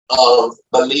of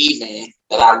believing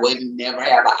that I would never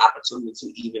have an opportunity to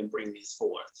even bring this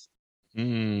forth.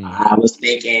 I was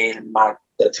thinking the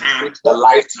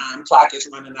lifetime clock is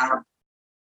running out.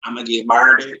 I'm gonna get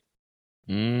murdered.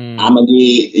 I'm gonna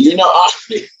get, you know what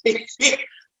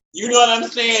I'm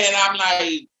saying? And I'm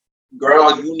like,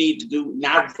 girl, you need to do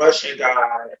not rushing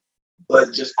God.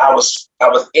 But just I was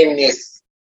in this.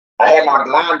 I had my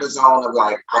blinders on of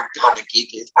like, I gotta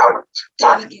get this out.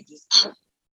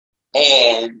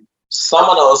 And some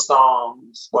of those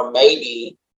songs were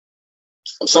maybe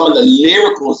some of the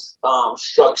lyrical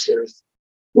structures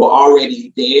were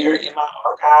already there in my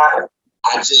archive.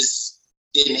 I just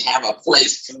didn't have a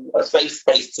safe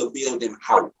space to build them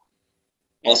out.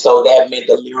 And so that meant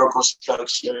the lyrical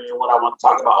structure and what I want to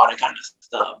talk about, all that kind of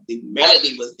stuff. The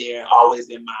melody was there always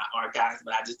in my archives,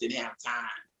 but I just didn't have time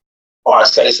or a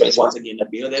safe space once again to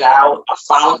build it out. I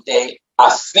found that, I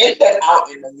sent that out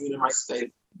in the universe,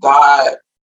 said, God,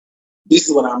 this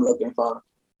is what I'm looking for.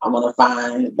 I'm gonna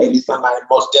find maybe somebody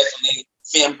most definitely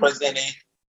film presenting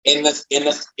in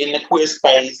the queer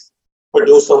space,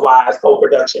 producer wise,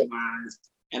 co-production wise.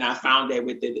 And I found that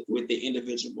with the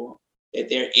individual, that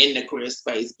they're in the queer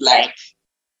space, Black,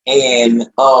 and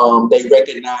they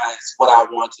recognize what I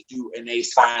want to do, and they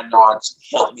signed on to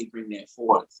help me bring that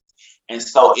forth. And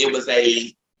so it was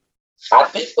I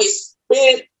think we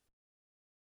spent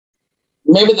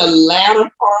maybe the latter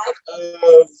part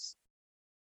of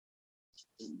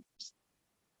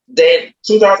that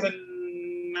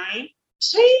 2019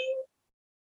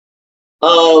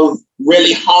 of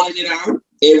really honing it out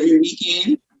every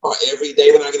weekend or every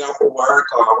day when I get off of work,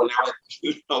 or when I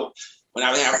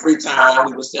would have free time.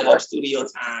 We would set up studio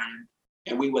time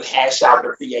and we would hash out the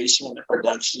creation and the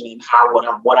production and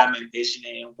what I'm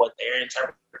envisioning, what their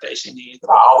interpretation is.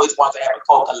 But I always want to have a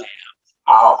co-collab.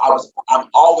 I'm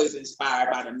always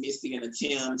inspired by the Missy and the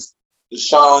Tims, the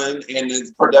Sean and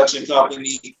the production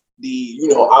company.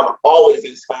 I'm always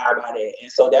inspired by that.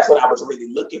 And so that's what I was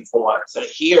really looking for, to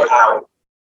hear out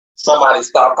somebody's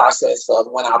thought process of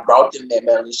when I brought them that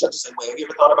melody show to say, well, have you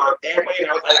ever thought about that way? And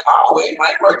I was like, oh, it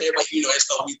might work that way, you know, and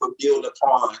so we would build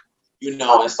upon, you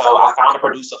know, and so I found a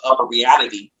producer, Upper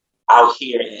Reality, out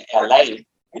here in LA,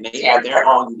 and they have their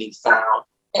own unique sound.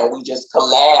 And we just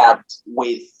collabed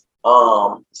with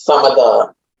some of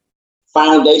the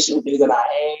foundational things that I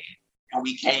had, and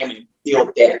we came and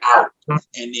built that out.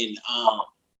 And then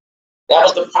that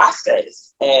was the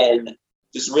process. And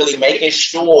just really making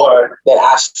sure that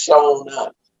I shown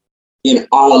up in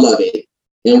all of it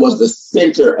and was the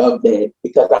center of that,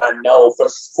 because I know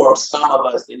for some of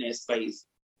us in that space,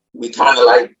 we kind of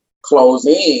like close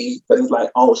in, because it's like,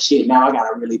 oh shit, now I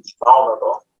gotta really be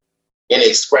vulnerable in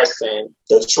expressing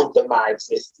the truth of my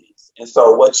existence. And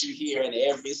so what you hear in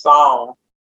every song,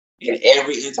 in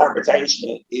every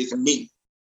interpretation, is me.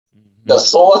 The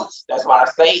source, that's why I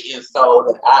say it, so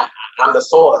that I'm the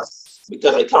source,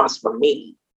 because it comes from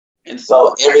me. And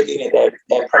so everything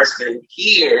that person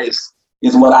hears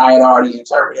is what I had already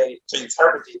interpreted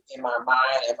in my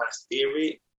mind and my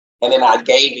spirit. And then I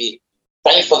gave it,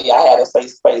 thankfully I had a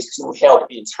safe space to help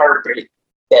interpret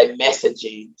that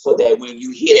messaging, so that when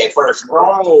you hear that first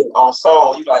roll on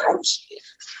soul, you're like, oh shit.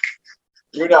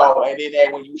 You know, and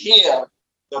then when you hear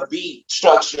the beat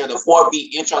structure, the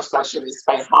 4-beat intro structure, is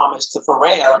paying homage to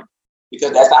Pharrell,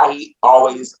 because that's how he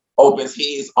always opens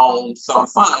his on Some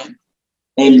Fun.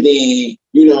 And then,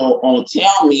 you know, on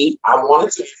Tell Me, I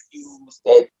wanted to infuse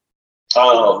that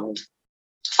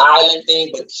island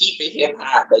thing, but keep it hip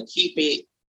hop, but keep it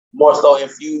more so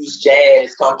infused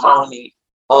jazz component,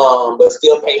 but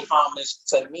still pay homage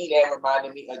to me. That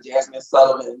reminded me of Jasmine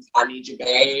Sullivan's I Need You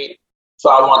Bad. So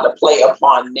I wanted to play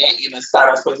upon that in a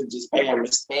silent space of just paying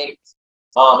respect.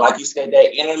 Like you said,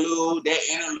 that interlude,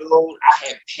 I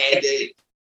have had it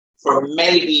for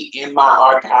maybe in my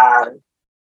archive,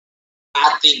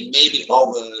 I think maybe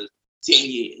over 10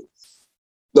 years.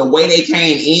 The way they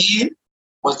came in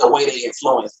was the way they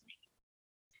influenced me.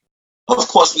 Of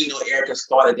course, we know Erica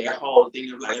started that whole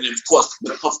thing of like, and of course,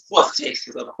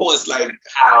 Texas, of course, like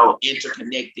how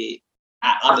interconnected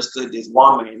I understood this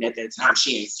woman, and at that time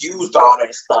she infused all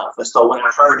that stuff. And so when I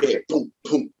heard it, boom,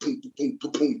 boom, boom, boom,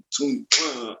 boom, boom,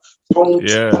 boom, boom,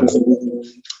 yeah,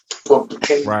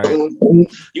 right.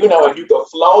 You know, and you can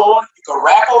flow on, you can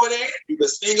rap over there, you can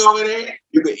sing over there,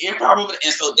 you can improv over there.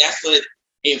 And so that's what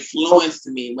influenced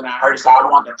me when I heard it. So I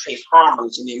wanted to pay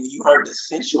homage. And then when you heard the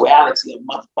sensuality of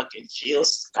motherfucking Jill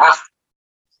Scott,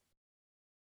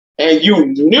 and you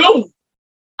knew,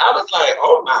 I was like,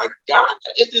 oh my God,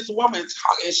 it's this woman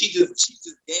talking. And she just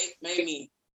made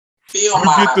me feel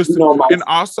and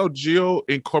also Jill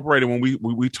incorporated, when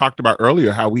we talked about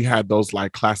earlier how we had those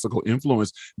like classical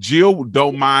influence. Jill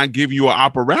don't mind give you an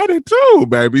operatic too,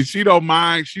 baby. She don't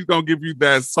mind. She's gonna give you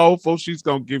that soulful. She's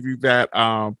gonna give you that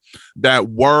that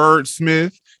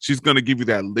wordsmith. She's gonna give you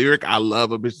that lyric. I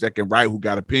love a bitch that can write, who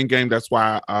got a pen game. That's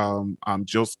why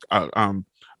Jill's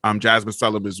Jasmine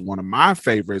Sullivan is one of my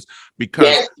favorites,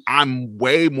 because I'm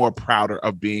way more prouder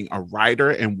of being a writer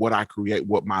and what I create,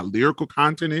 what my lyrical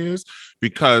content is,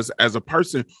 because as a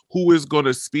person who is going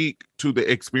to speak to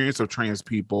the experience of trans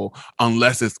people,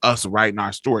 unless it's us writing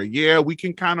our story. Yeah, we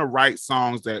can kind of write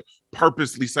songs that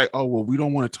purposely say, oh, well, we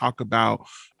don't want to talk about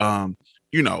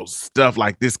you know, stuff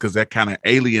like this because that kind of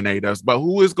alienate us. But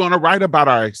who is going to write about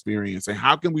our experience, and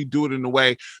how can we do it in a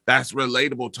way that's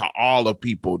relatable to all of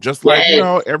people? Just like, you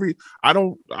know, I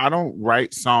don't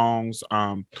write songs.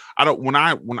 I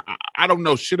don't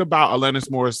know shit about Alanis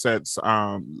Morissette's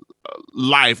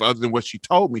life other than what she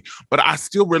told me, but I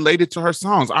still related to her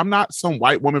songs. I'm not some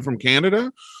white woman from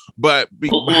Canada, but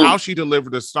how she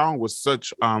delivered the song was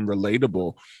such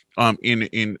relatable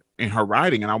in her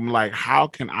writing. And I'm like, how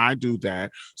can I do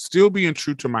that, still being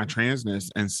true to my transness,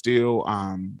 and still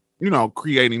you know,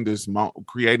 creating this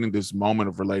moment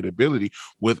of relatability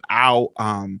without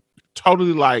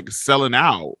totally like selling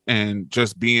out and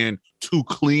just being too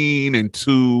clean and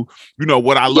too, you know,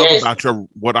 what I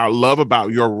love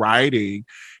about your writing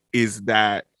is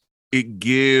that it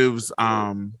gives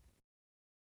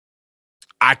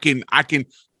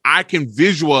I can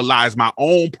visualize my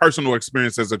own personal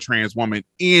experience as a trans woman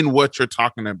in what you're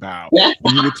talking about.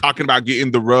 When you were talking about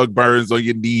getting the rug burns on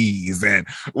your knees, and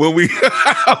when we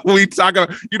talk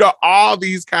about, you know, all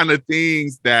these kind of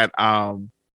things that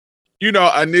you know,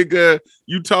 a nigga,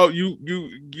 you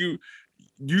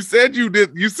said you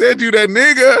that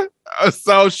nigga.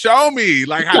 So show me,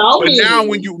 like, how, but now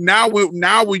when you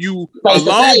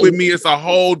alone with me, it's a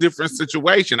whole different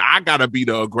situation. I gotta be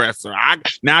the aggressor.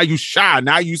 Now you shy,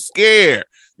 now you scared.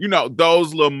 You know,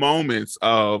 those little moments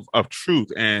of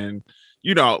truth. And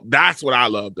you know, that's what I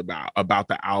loved about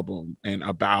the album and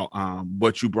about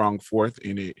what you brought forth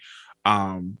in it.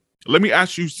 Let me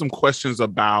ask you some questions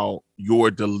about your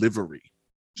delivery.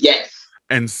 Yes.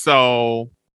 And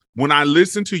so when I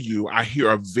listen to you, I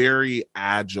hear a very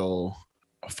agile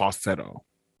falsetto,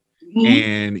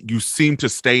 and you seem to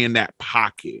stay in that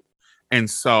pocket. And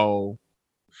so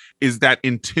is that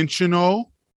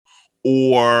intentional?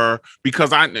 Or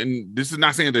because and this is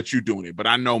not saying that you're doing it, but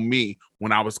I know me,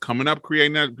 when I was coming up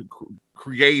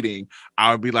creating,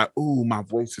 I would be like, "Ooh, my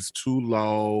voice is too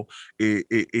low.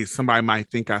 Somebody might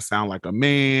think I sound like a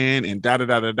man," and da da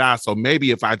da da da. So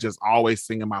maybe if I just always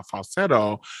sing in my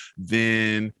falsetto,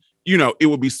 then you know it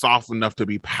would be soft enough to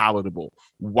be palatable.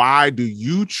 Why do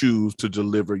you choose to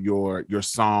deliver your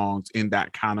songs in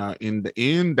that kind of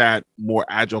in that more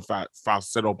agile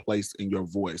falsetto place in your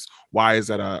voice? Why is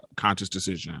that a conscious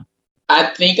decision?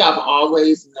 I think I've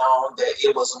always known that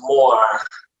it was more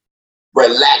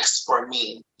relaxed for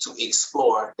me to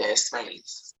explore that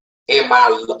space. In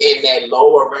that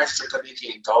lower register, because it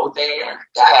can go there.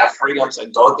 I have freedom to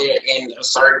go there in a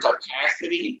certain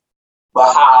capacity.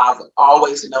 But how I've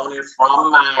always known it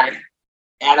from my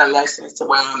adolescence to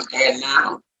where I'm at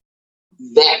now,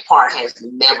 that part has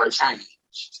never changed.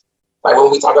 Like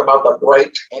when we talk about the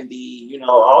break and the, you know,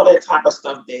 all that type of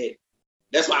stuff,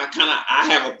 that's why I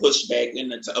have a pushback.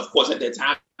 Of course, at that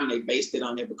time, they based it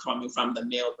on it coming from the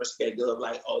male perspective of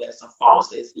like, oh, that's a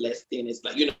false, it's less than, it's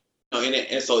like, you know,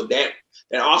 and so that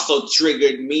also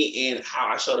triggered me in how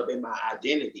I showed up in my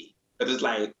identity. Because it's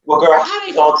like, well, girl, how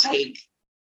they gonna take,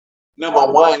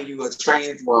 number one, you a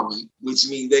trans woman, which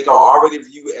means they gonna already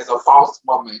view you as a false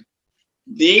woman.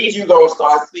 Then you gonna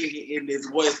start singing in this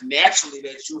voice naturally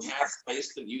that you have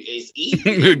space to you. It's easy.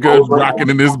 It goes rocking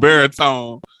in this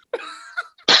baritone.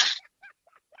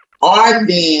 Or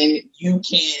then you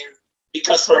can,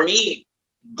 because for me,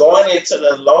 going into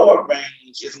the lower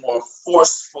range is more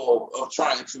forceful of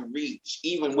trying to reach,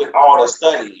 even with all the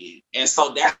studying. And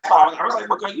so that's why I was like,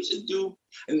 well, girl, you should do.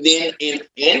 And then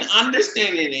in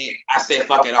understanding it, I said,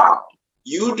 fuck it all.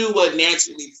 You do what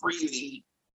naturally, freely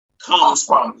comes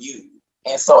from you.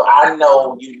 And so I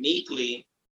know uniquely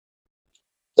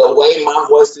the way my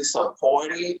voice is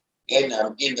supported in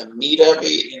the meat of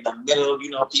it, in the middle, you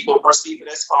know, people perceive it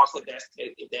as false,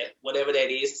 that whatever that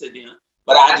is to them.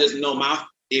 But I just know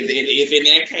if in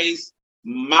that case,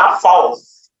 my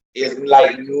false is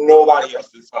like nobody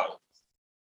else's false.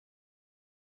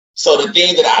 So the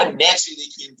thing that I naturally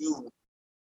can do,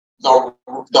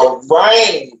 the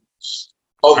range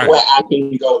of where I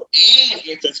can go and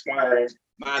intertwine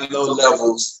my low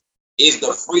levels is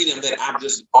the freedom that I've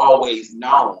just always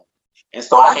known. And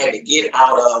so I had to get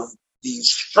out of the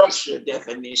structured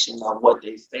definition of what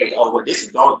they say. Oh, well, this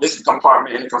is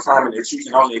compartment and confinement that you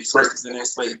can only express this in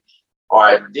this way.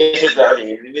 Or this is that.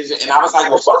 And I was like,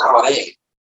 well, fuck all that.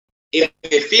 If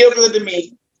it feels good to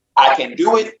me, I can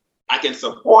do it. I can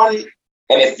support it.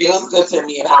 And it feels good to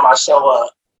me and how I show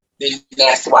up. Then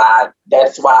that's why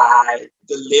I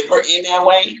deliver in that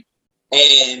way.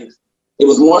 And it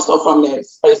was more so from that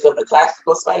space of the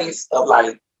classical space of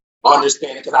like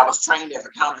understanding, because I was trained as a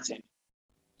countertenor.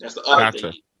 That's the other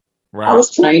thing. Right. I was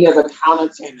trained as a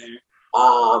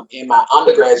countertenor in my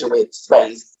undergraduate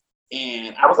space.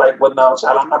 And I was like, well, no,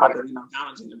 child, I'm not about to be no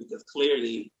countertenor because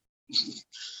clearly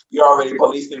you're already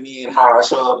policing me and how I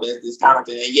show up as this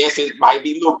countertenor. And yes, it might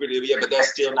be lucrative, yeah, but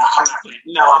that's still not, I'm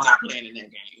not playing in that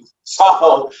game.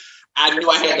 So I knew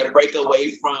I had to break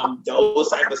away from those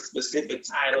type of specific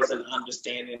titles and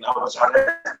understanding, oh, child,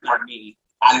 that's not me.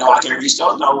 I know I can reach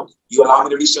those notes. You allow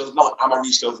me to reach those notes, I'm going to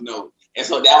reach those notes. And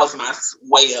so that was my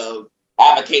way of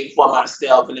advocating for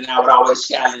myself. And then I would always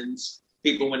challenge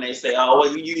people when they say, oh,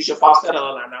 well, you use your falsetto a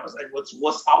lot. And I was like,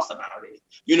 what's false about it?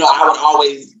 You know, I would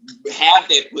always have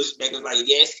that pushback. It was like,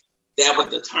 yes, that was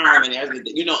the term and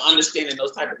everything. You know, understanding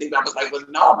those type of things. I was like, well,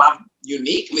 no,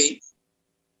 uniquely,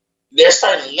 there's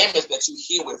certain limits that you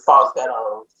hear with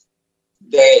falsettos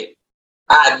that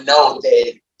I know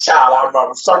that, child, I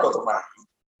run circles around.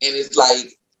 And it's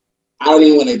like, I don't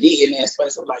even want to get in that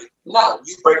space of like, no,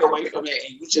 you break away from it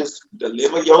and you just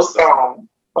deliver your song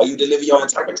or you deliver your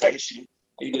interpretation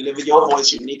or you deliver your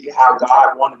voice uniquely how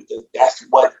God wanted, because that's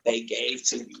what they gave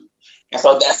to you. And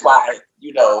so that's why,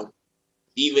 you know,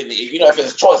 even if, you know, if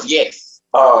it's a choice, yes.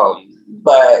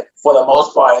 But for the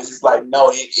most part, it's just like,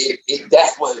 no,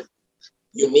 that's what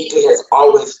uniquely has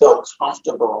always felt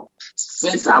comfortable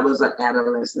since I was an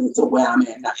adolescent to where I'm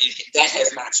at now. That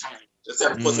has not changed.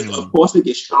 Of course, it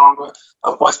gets stronger.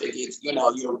 Of course, it gets, you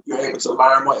know, you're able to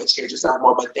learn more, educate yourself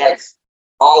more, but that's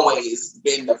always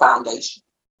been the foundation.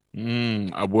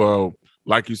 Well,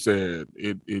 like you said,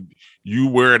 you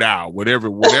wear it out. Whatever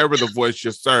the voice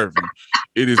you're serving,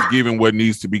 it is giving what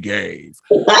needs to be gave.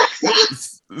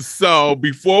 So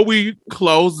before we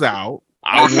close out,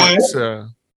 I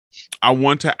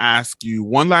want to ask you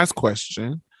one last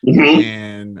question.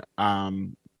 And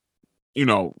you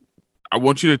know, I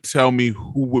want you to tell me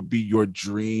who would be your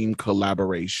dream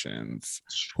collaborations.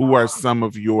 Who are some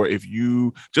of your, if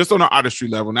you just on an artistry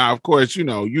level? Now, of course, you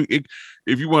know,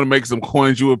 if you want to make some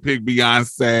coins, you would pick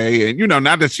Beyonce, and you know,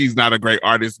 not that she's not a great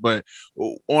artist, but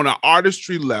on an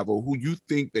artistry level, who you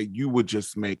think that you would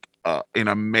just make an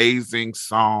amazing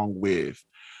song with,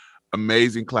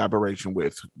 amazing collaboration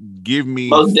with. Give me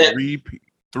three people.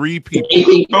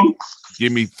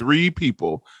 Give me 3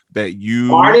 people that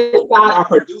you artist or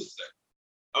producer.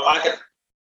 Oh,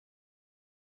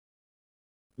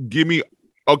 give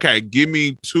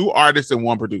me 2 artists and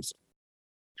 1 producer.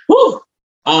 Whew.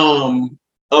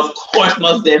 Of course,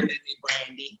 most definitely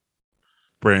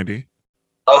Brandy.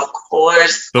 Of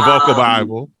course, the Vocal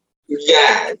Bible.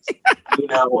 Yes, you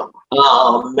know,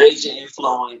 major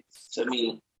influence to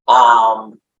me.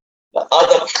 The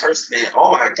other person,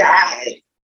 oh my God.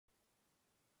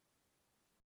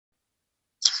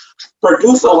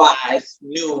 Producer-wise,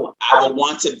 knew I would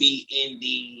want to be in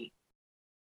the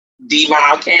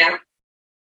D-Mile camp.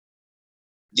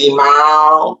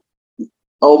 D-Mile,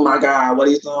 oh my God, what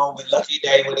he's doing with Lucky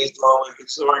Day, what he's doing with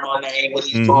Victoria Monet, what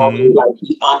he's doing, like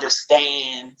he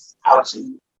understands how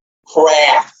to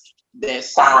craft that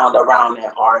sound around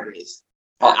that artist.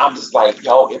 And I'm just like,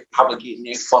 yo, if I would get in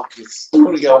that fucking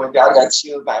studio, and y'all got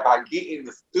chills, like if I get in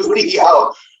the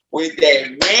studio with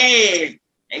that man,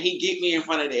 and he get me in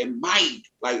front of that mic,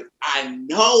 like I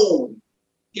know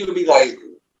he would be like,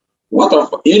 what the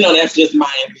fuck? You know, that's just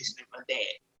my ambition for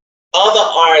that. Other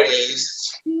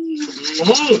artists,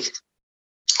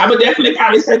 I would definitely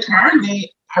probably say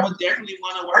currently, I would definitely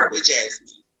want to work with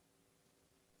Jasmine.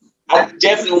 I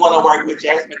definitely want to work with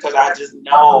Jasmine because I just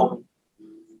know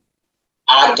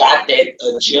I got that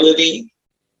agility,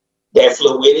 that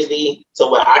fluidity, to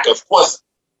where I can, of course,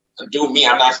 do me.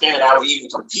 I'm not saying I would even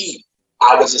compete.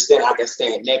 I was just saying I can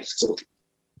stand next to it.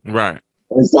 Right.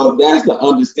 And so that's the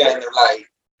understanding of like,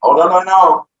 oh,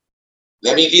 no.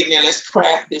 Let me get in there. Let's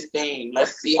craft this thing.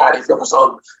 Let's see how this goes.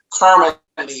 So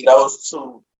currently, those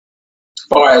 2, as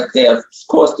far as their, of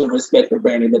course, the respect of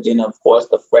Brandy, but then, of course,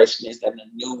 the freshness and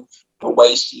the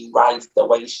way she writes, the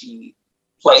way she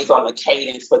plays on the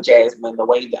cadence for Jasmine, the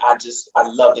way that I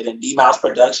loved it. And D-Mile's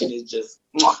production is just,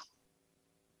 mwah.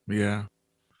 Yeah.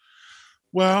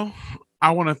 Well, I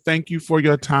want to thank you for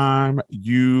your time.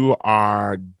 You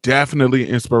are definitely an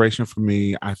inspiration for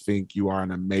me. I think you are an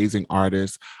amazing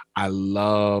artist. I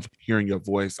love hearing your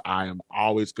voice. I am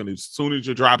always going to, as soon as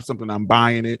you drop something, I'm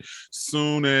buying it.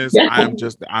 Soon as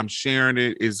I'm sharing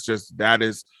it. It's just, that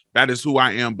is who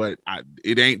I am. But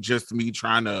it ain't just me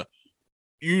trying to,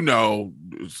 you know,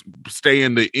 stay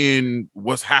in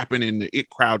what's happening in the it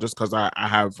crowd just because I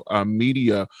have a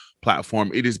media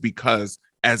platform. It is because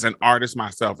as an artist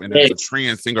myself and as a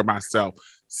trans singer myself,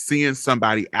 seeing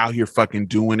somebody out here fucking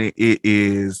doing it, it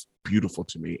is beautiful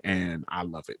to me and I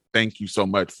love it. Thank you so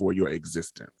much for your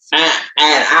existence. And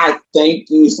I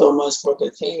thank you so much for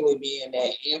continuing being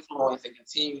that influence and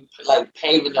continue like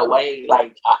paving the way.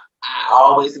 Like I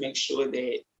always make sure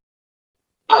that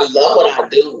I love what I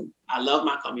do. I love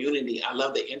my community. I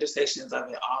love the intersections of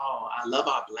it all. I love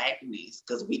our Blackness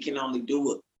because we can only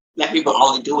do it. Black people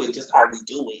only do it just how we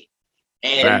do it.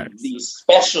 And the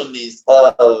specialness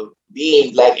of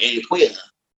being Black and queer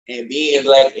and being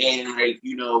Black and, like,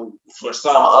 you know, for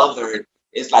some other,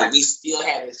 it's like we still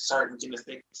have a certain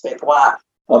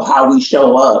of how we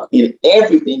show up in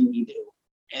everything we do.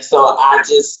 And so I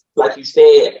just, like you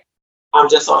said, I'm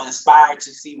just so inspired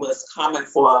to see what's coming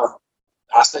for,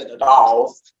 I say, the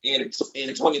dolls in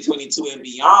 2022 and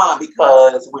beyond,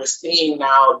 because we're seeing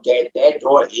now that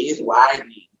door is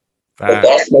widening.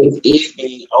 That space is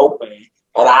being open.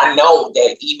 And I know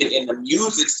that even in the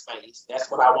music space, that's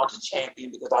what I want to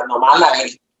champion, because I know my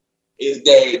life is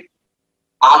that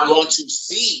I want to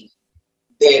see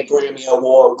that Grammy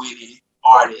Award winning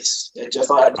artists. That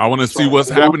just I want to see what's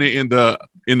happening in the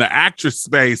actress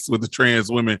space with the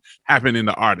trans women happen in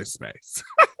the artist space.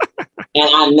 And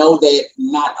I know that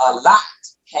not a lot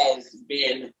has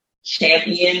been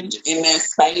championed in that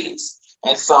space.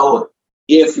 And so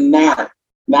if not,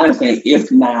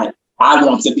 I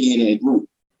want to be in a group.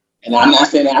 And I'm not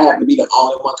saying that I have to be the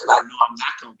only one, because I know I'm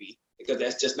not going to be, because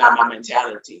that's just not my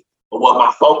mentality. But what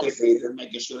my focus is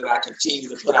making sure that I continue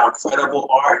to put out credible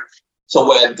art, so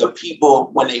where the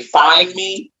people, when they find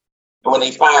me, And when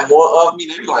they find more of me,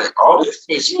 they be like, "Oh, this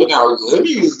bitch, you got good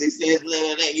music." Says,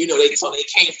 you know, so they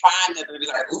can't find nothing. They be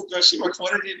like, "Oh, girl, she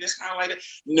recorded it this kind of like that."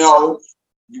 No,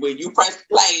 when you press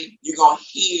play, you're gonna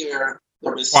hear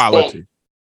the respect Quality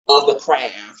of the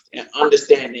craft and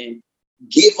understanding.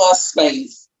 Give us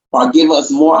space or give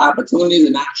us more opportunities,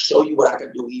 and I'll show you what I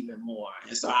can do even more.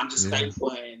 And so I'm just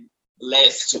thankful and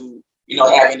blessed to, you know,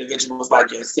 have individuals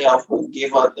like yourself who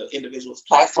give us the individuals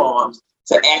platforms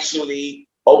to actually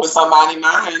open somebody's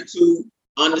mind to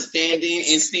understanding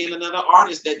and seeing another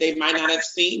artist that they might not have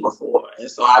seen before.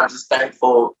 And so I'm just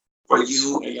thankful for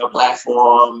you and your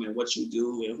platform and what you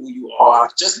do and who you are,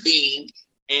 just being,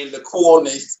 and the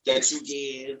coolness that you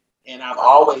give. And I've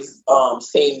always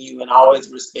seen you and always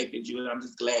respected you. And I'm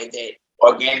just glad that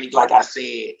organic, like I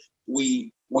said,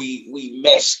 we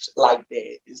meshed like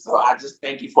that. And so I just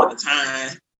thank you for the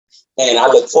time. And I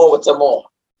look forward to more.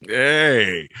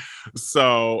 Hey,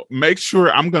 so make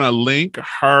sure I'm gonna link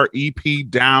her EP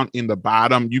down in the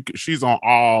bottom. She's on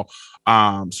all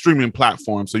streaming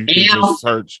platforms, so you can just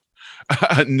search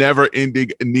Never Ending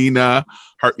Nina.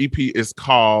 Her EP is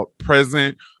called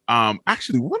Present.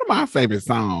 Actually, one of my favorite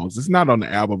songs, it's not on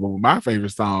the album, but my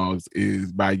favorite songs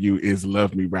is by you is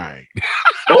Love Me Right.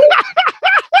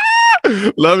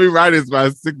 Love Me Right is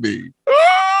my sickening.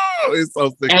 It's so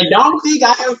sick. And don't think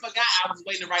I ever forgot I was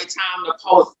waiting the right time to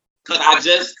post, because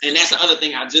and that's the other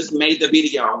thing, I just made the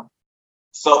video.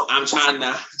 So I'm trying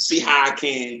to see how I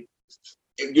can,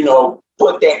 you know,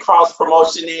 put that cross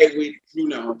promotion there with, you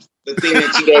know, the thing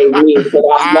that you gave me.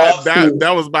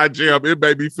 That was my jam. It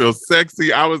made me feel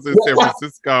sexy. I was in San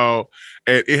Francisco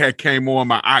and it had came on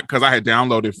my, because I had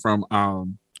downloaded from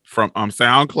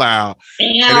SoundCloud,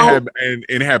 and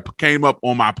it had came up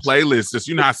on my playlist. Just,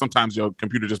 you know how sometimes your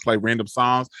computer just play random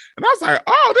songs, and I was like,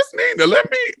 "Oh, this Nina, this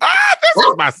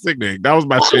was my signature. That was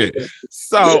my shit."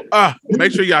 So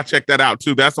make sure y'all check that out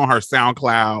too. That's on her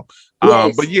SoundCloud.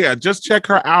 Yes. But yeah, just check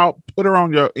her out. Put her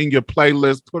on in your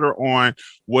playlist. Put her on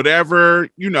whatever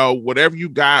you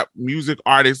got. Music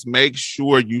artists, make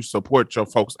sure you support your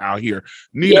folks out here.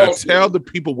 Nina, tell the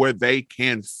people where they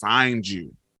can find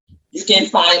you. You can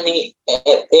find me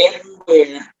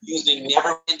everywhere using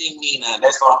Never Ending Nina.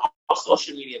 That's on all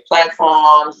social media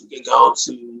platforms. You can go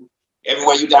to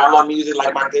everywhere you download music,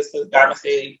 like my good sister Diamond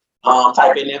said.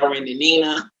 Type in Never Ending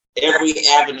Nina. Every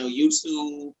avenue,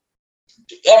 YouTube,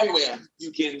 everywhere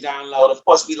you can download. Of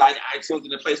course, we like iTunes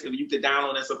in the place where you can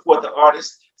download and support the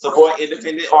artists, support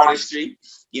independent artistry.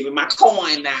 Give me my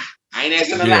coin now. I ain't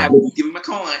asking a lot, but give me my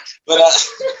coin. But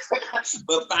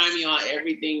find me on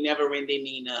everything Never Ending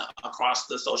Nina across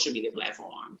the social media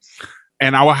platforms.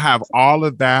 And I will have all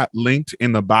of that linked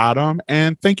in the bottom.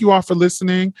 And thank you all for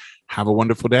listening. Have a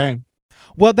wonderful day.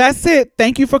 Well, that's it.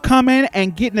 Thank you for coming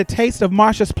and getting a taste of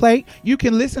Marsha's Plate. You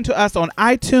can listen to us on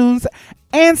iTunes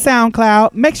and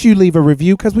SoundCloud. Make sure you leave a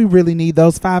review because we really need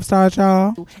those 5 stars,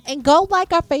 y'all. And go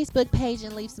like our Facebook page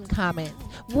and leave some comments.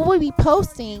 We'll be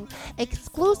posting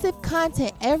exclusive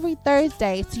content every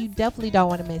Thursday, so you definitely don't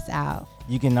want to miss out.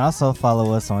 You can also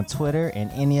follow us on Twitter and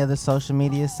any other social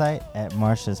media site at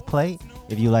Marsha's Plate.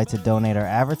 If you'd like to donate or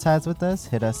advertise with us,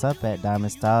 hit us up at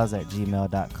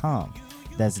diamondstyles@gmail.com.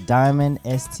 That's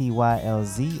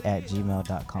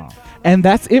diamondstylz@gmail.com. And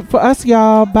that's it for us,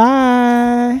 y'all.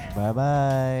 Bye.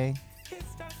 Bye-bye.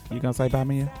 You gonna say bye,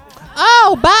 Mia?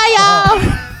 Oh, bye, y'all.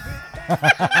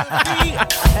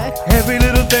 Every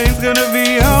little thing's gonna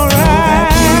be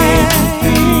alright.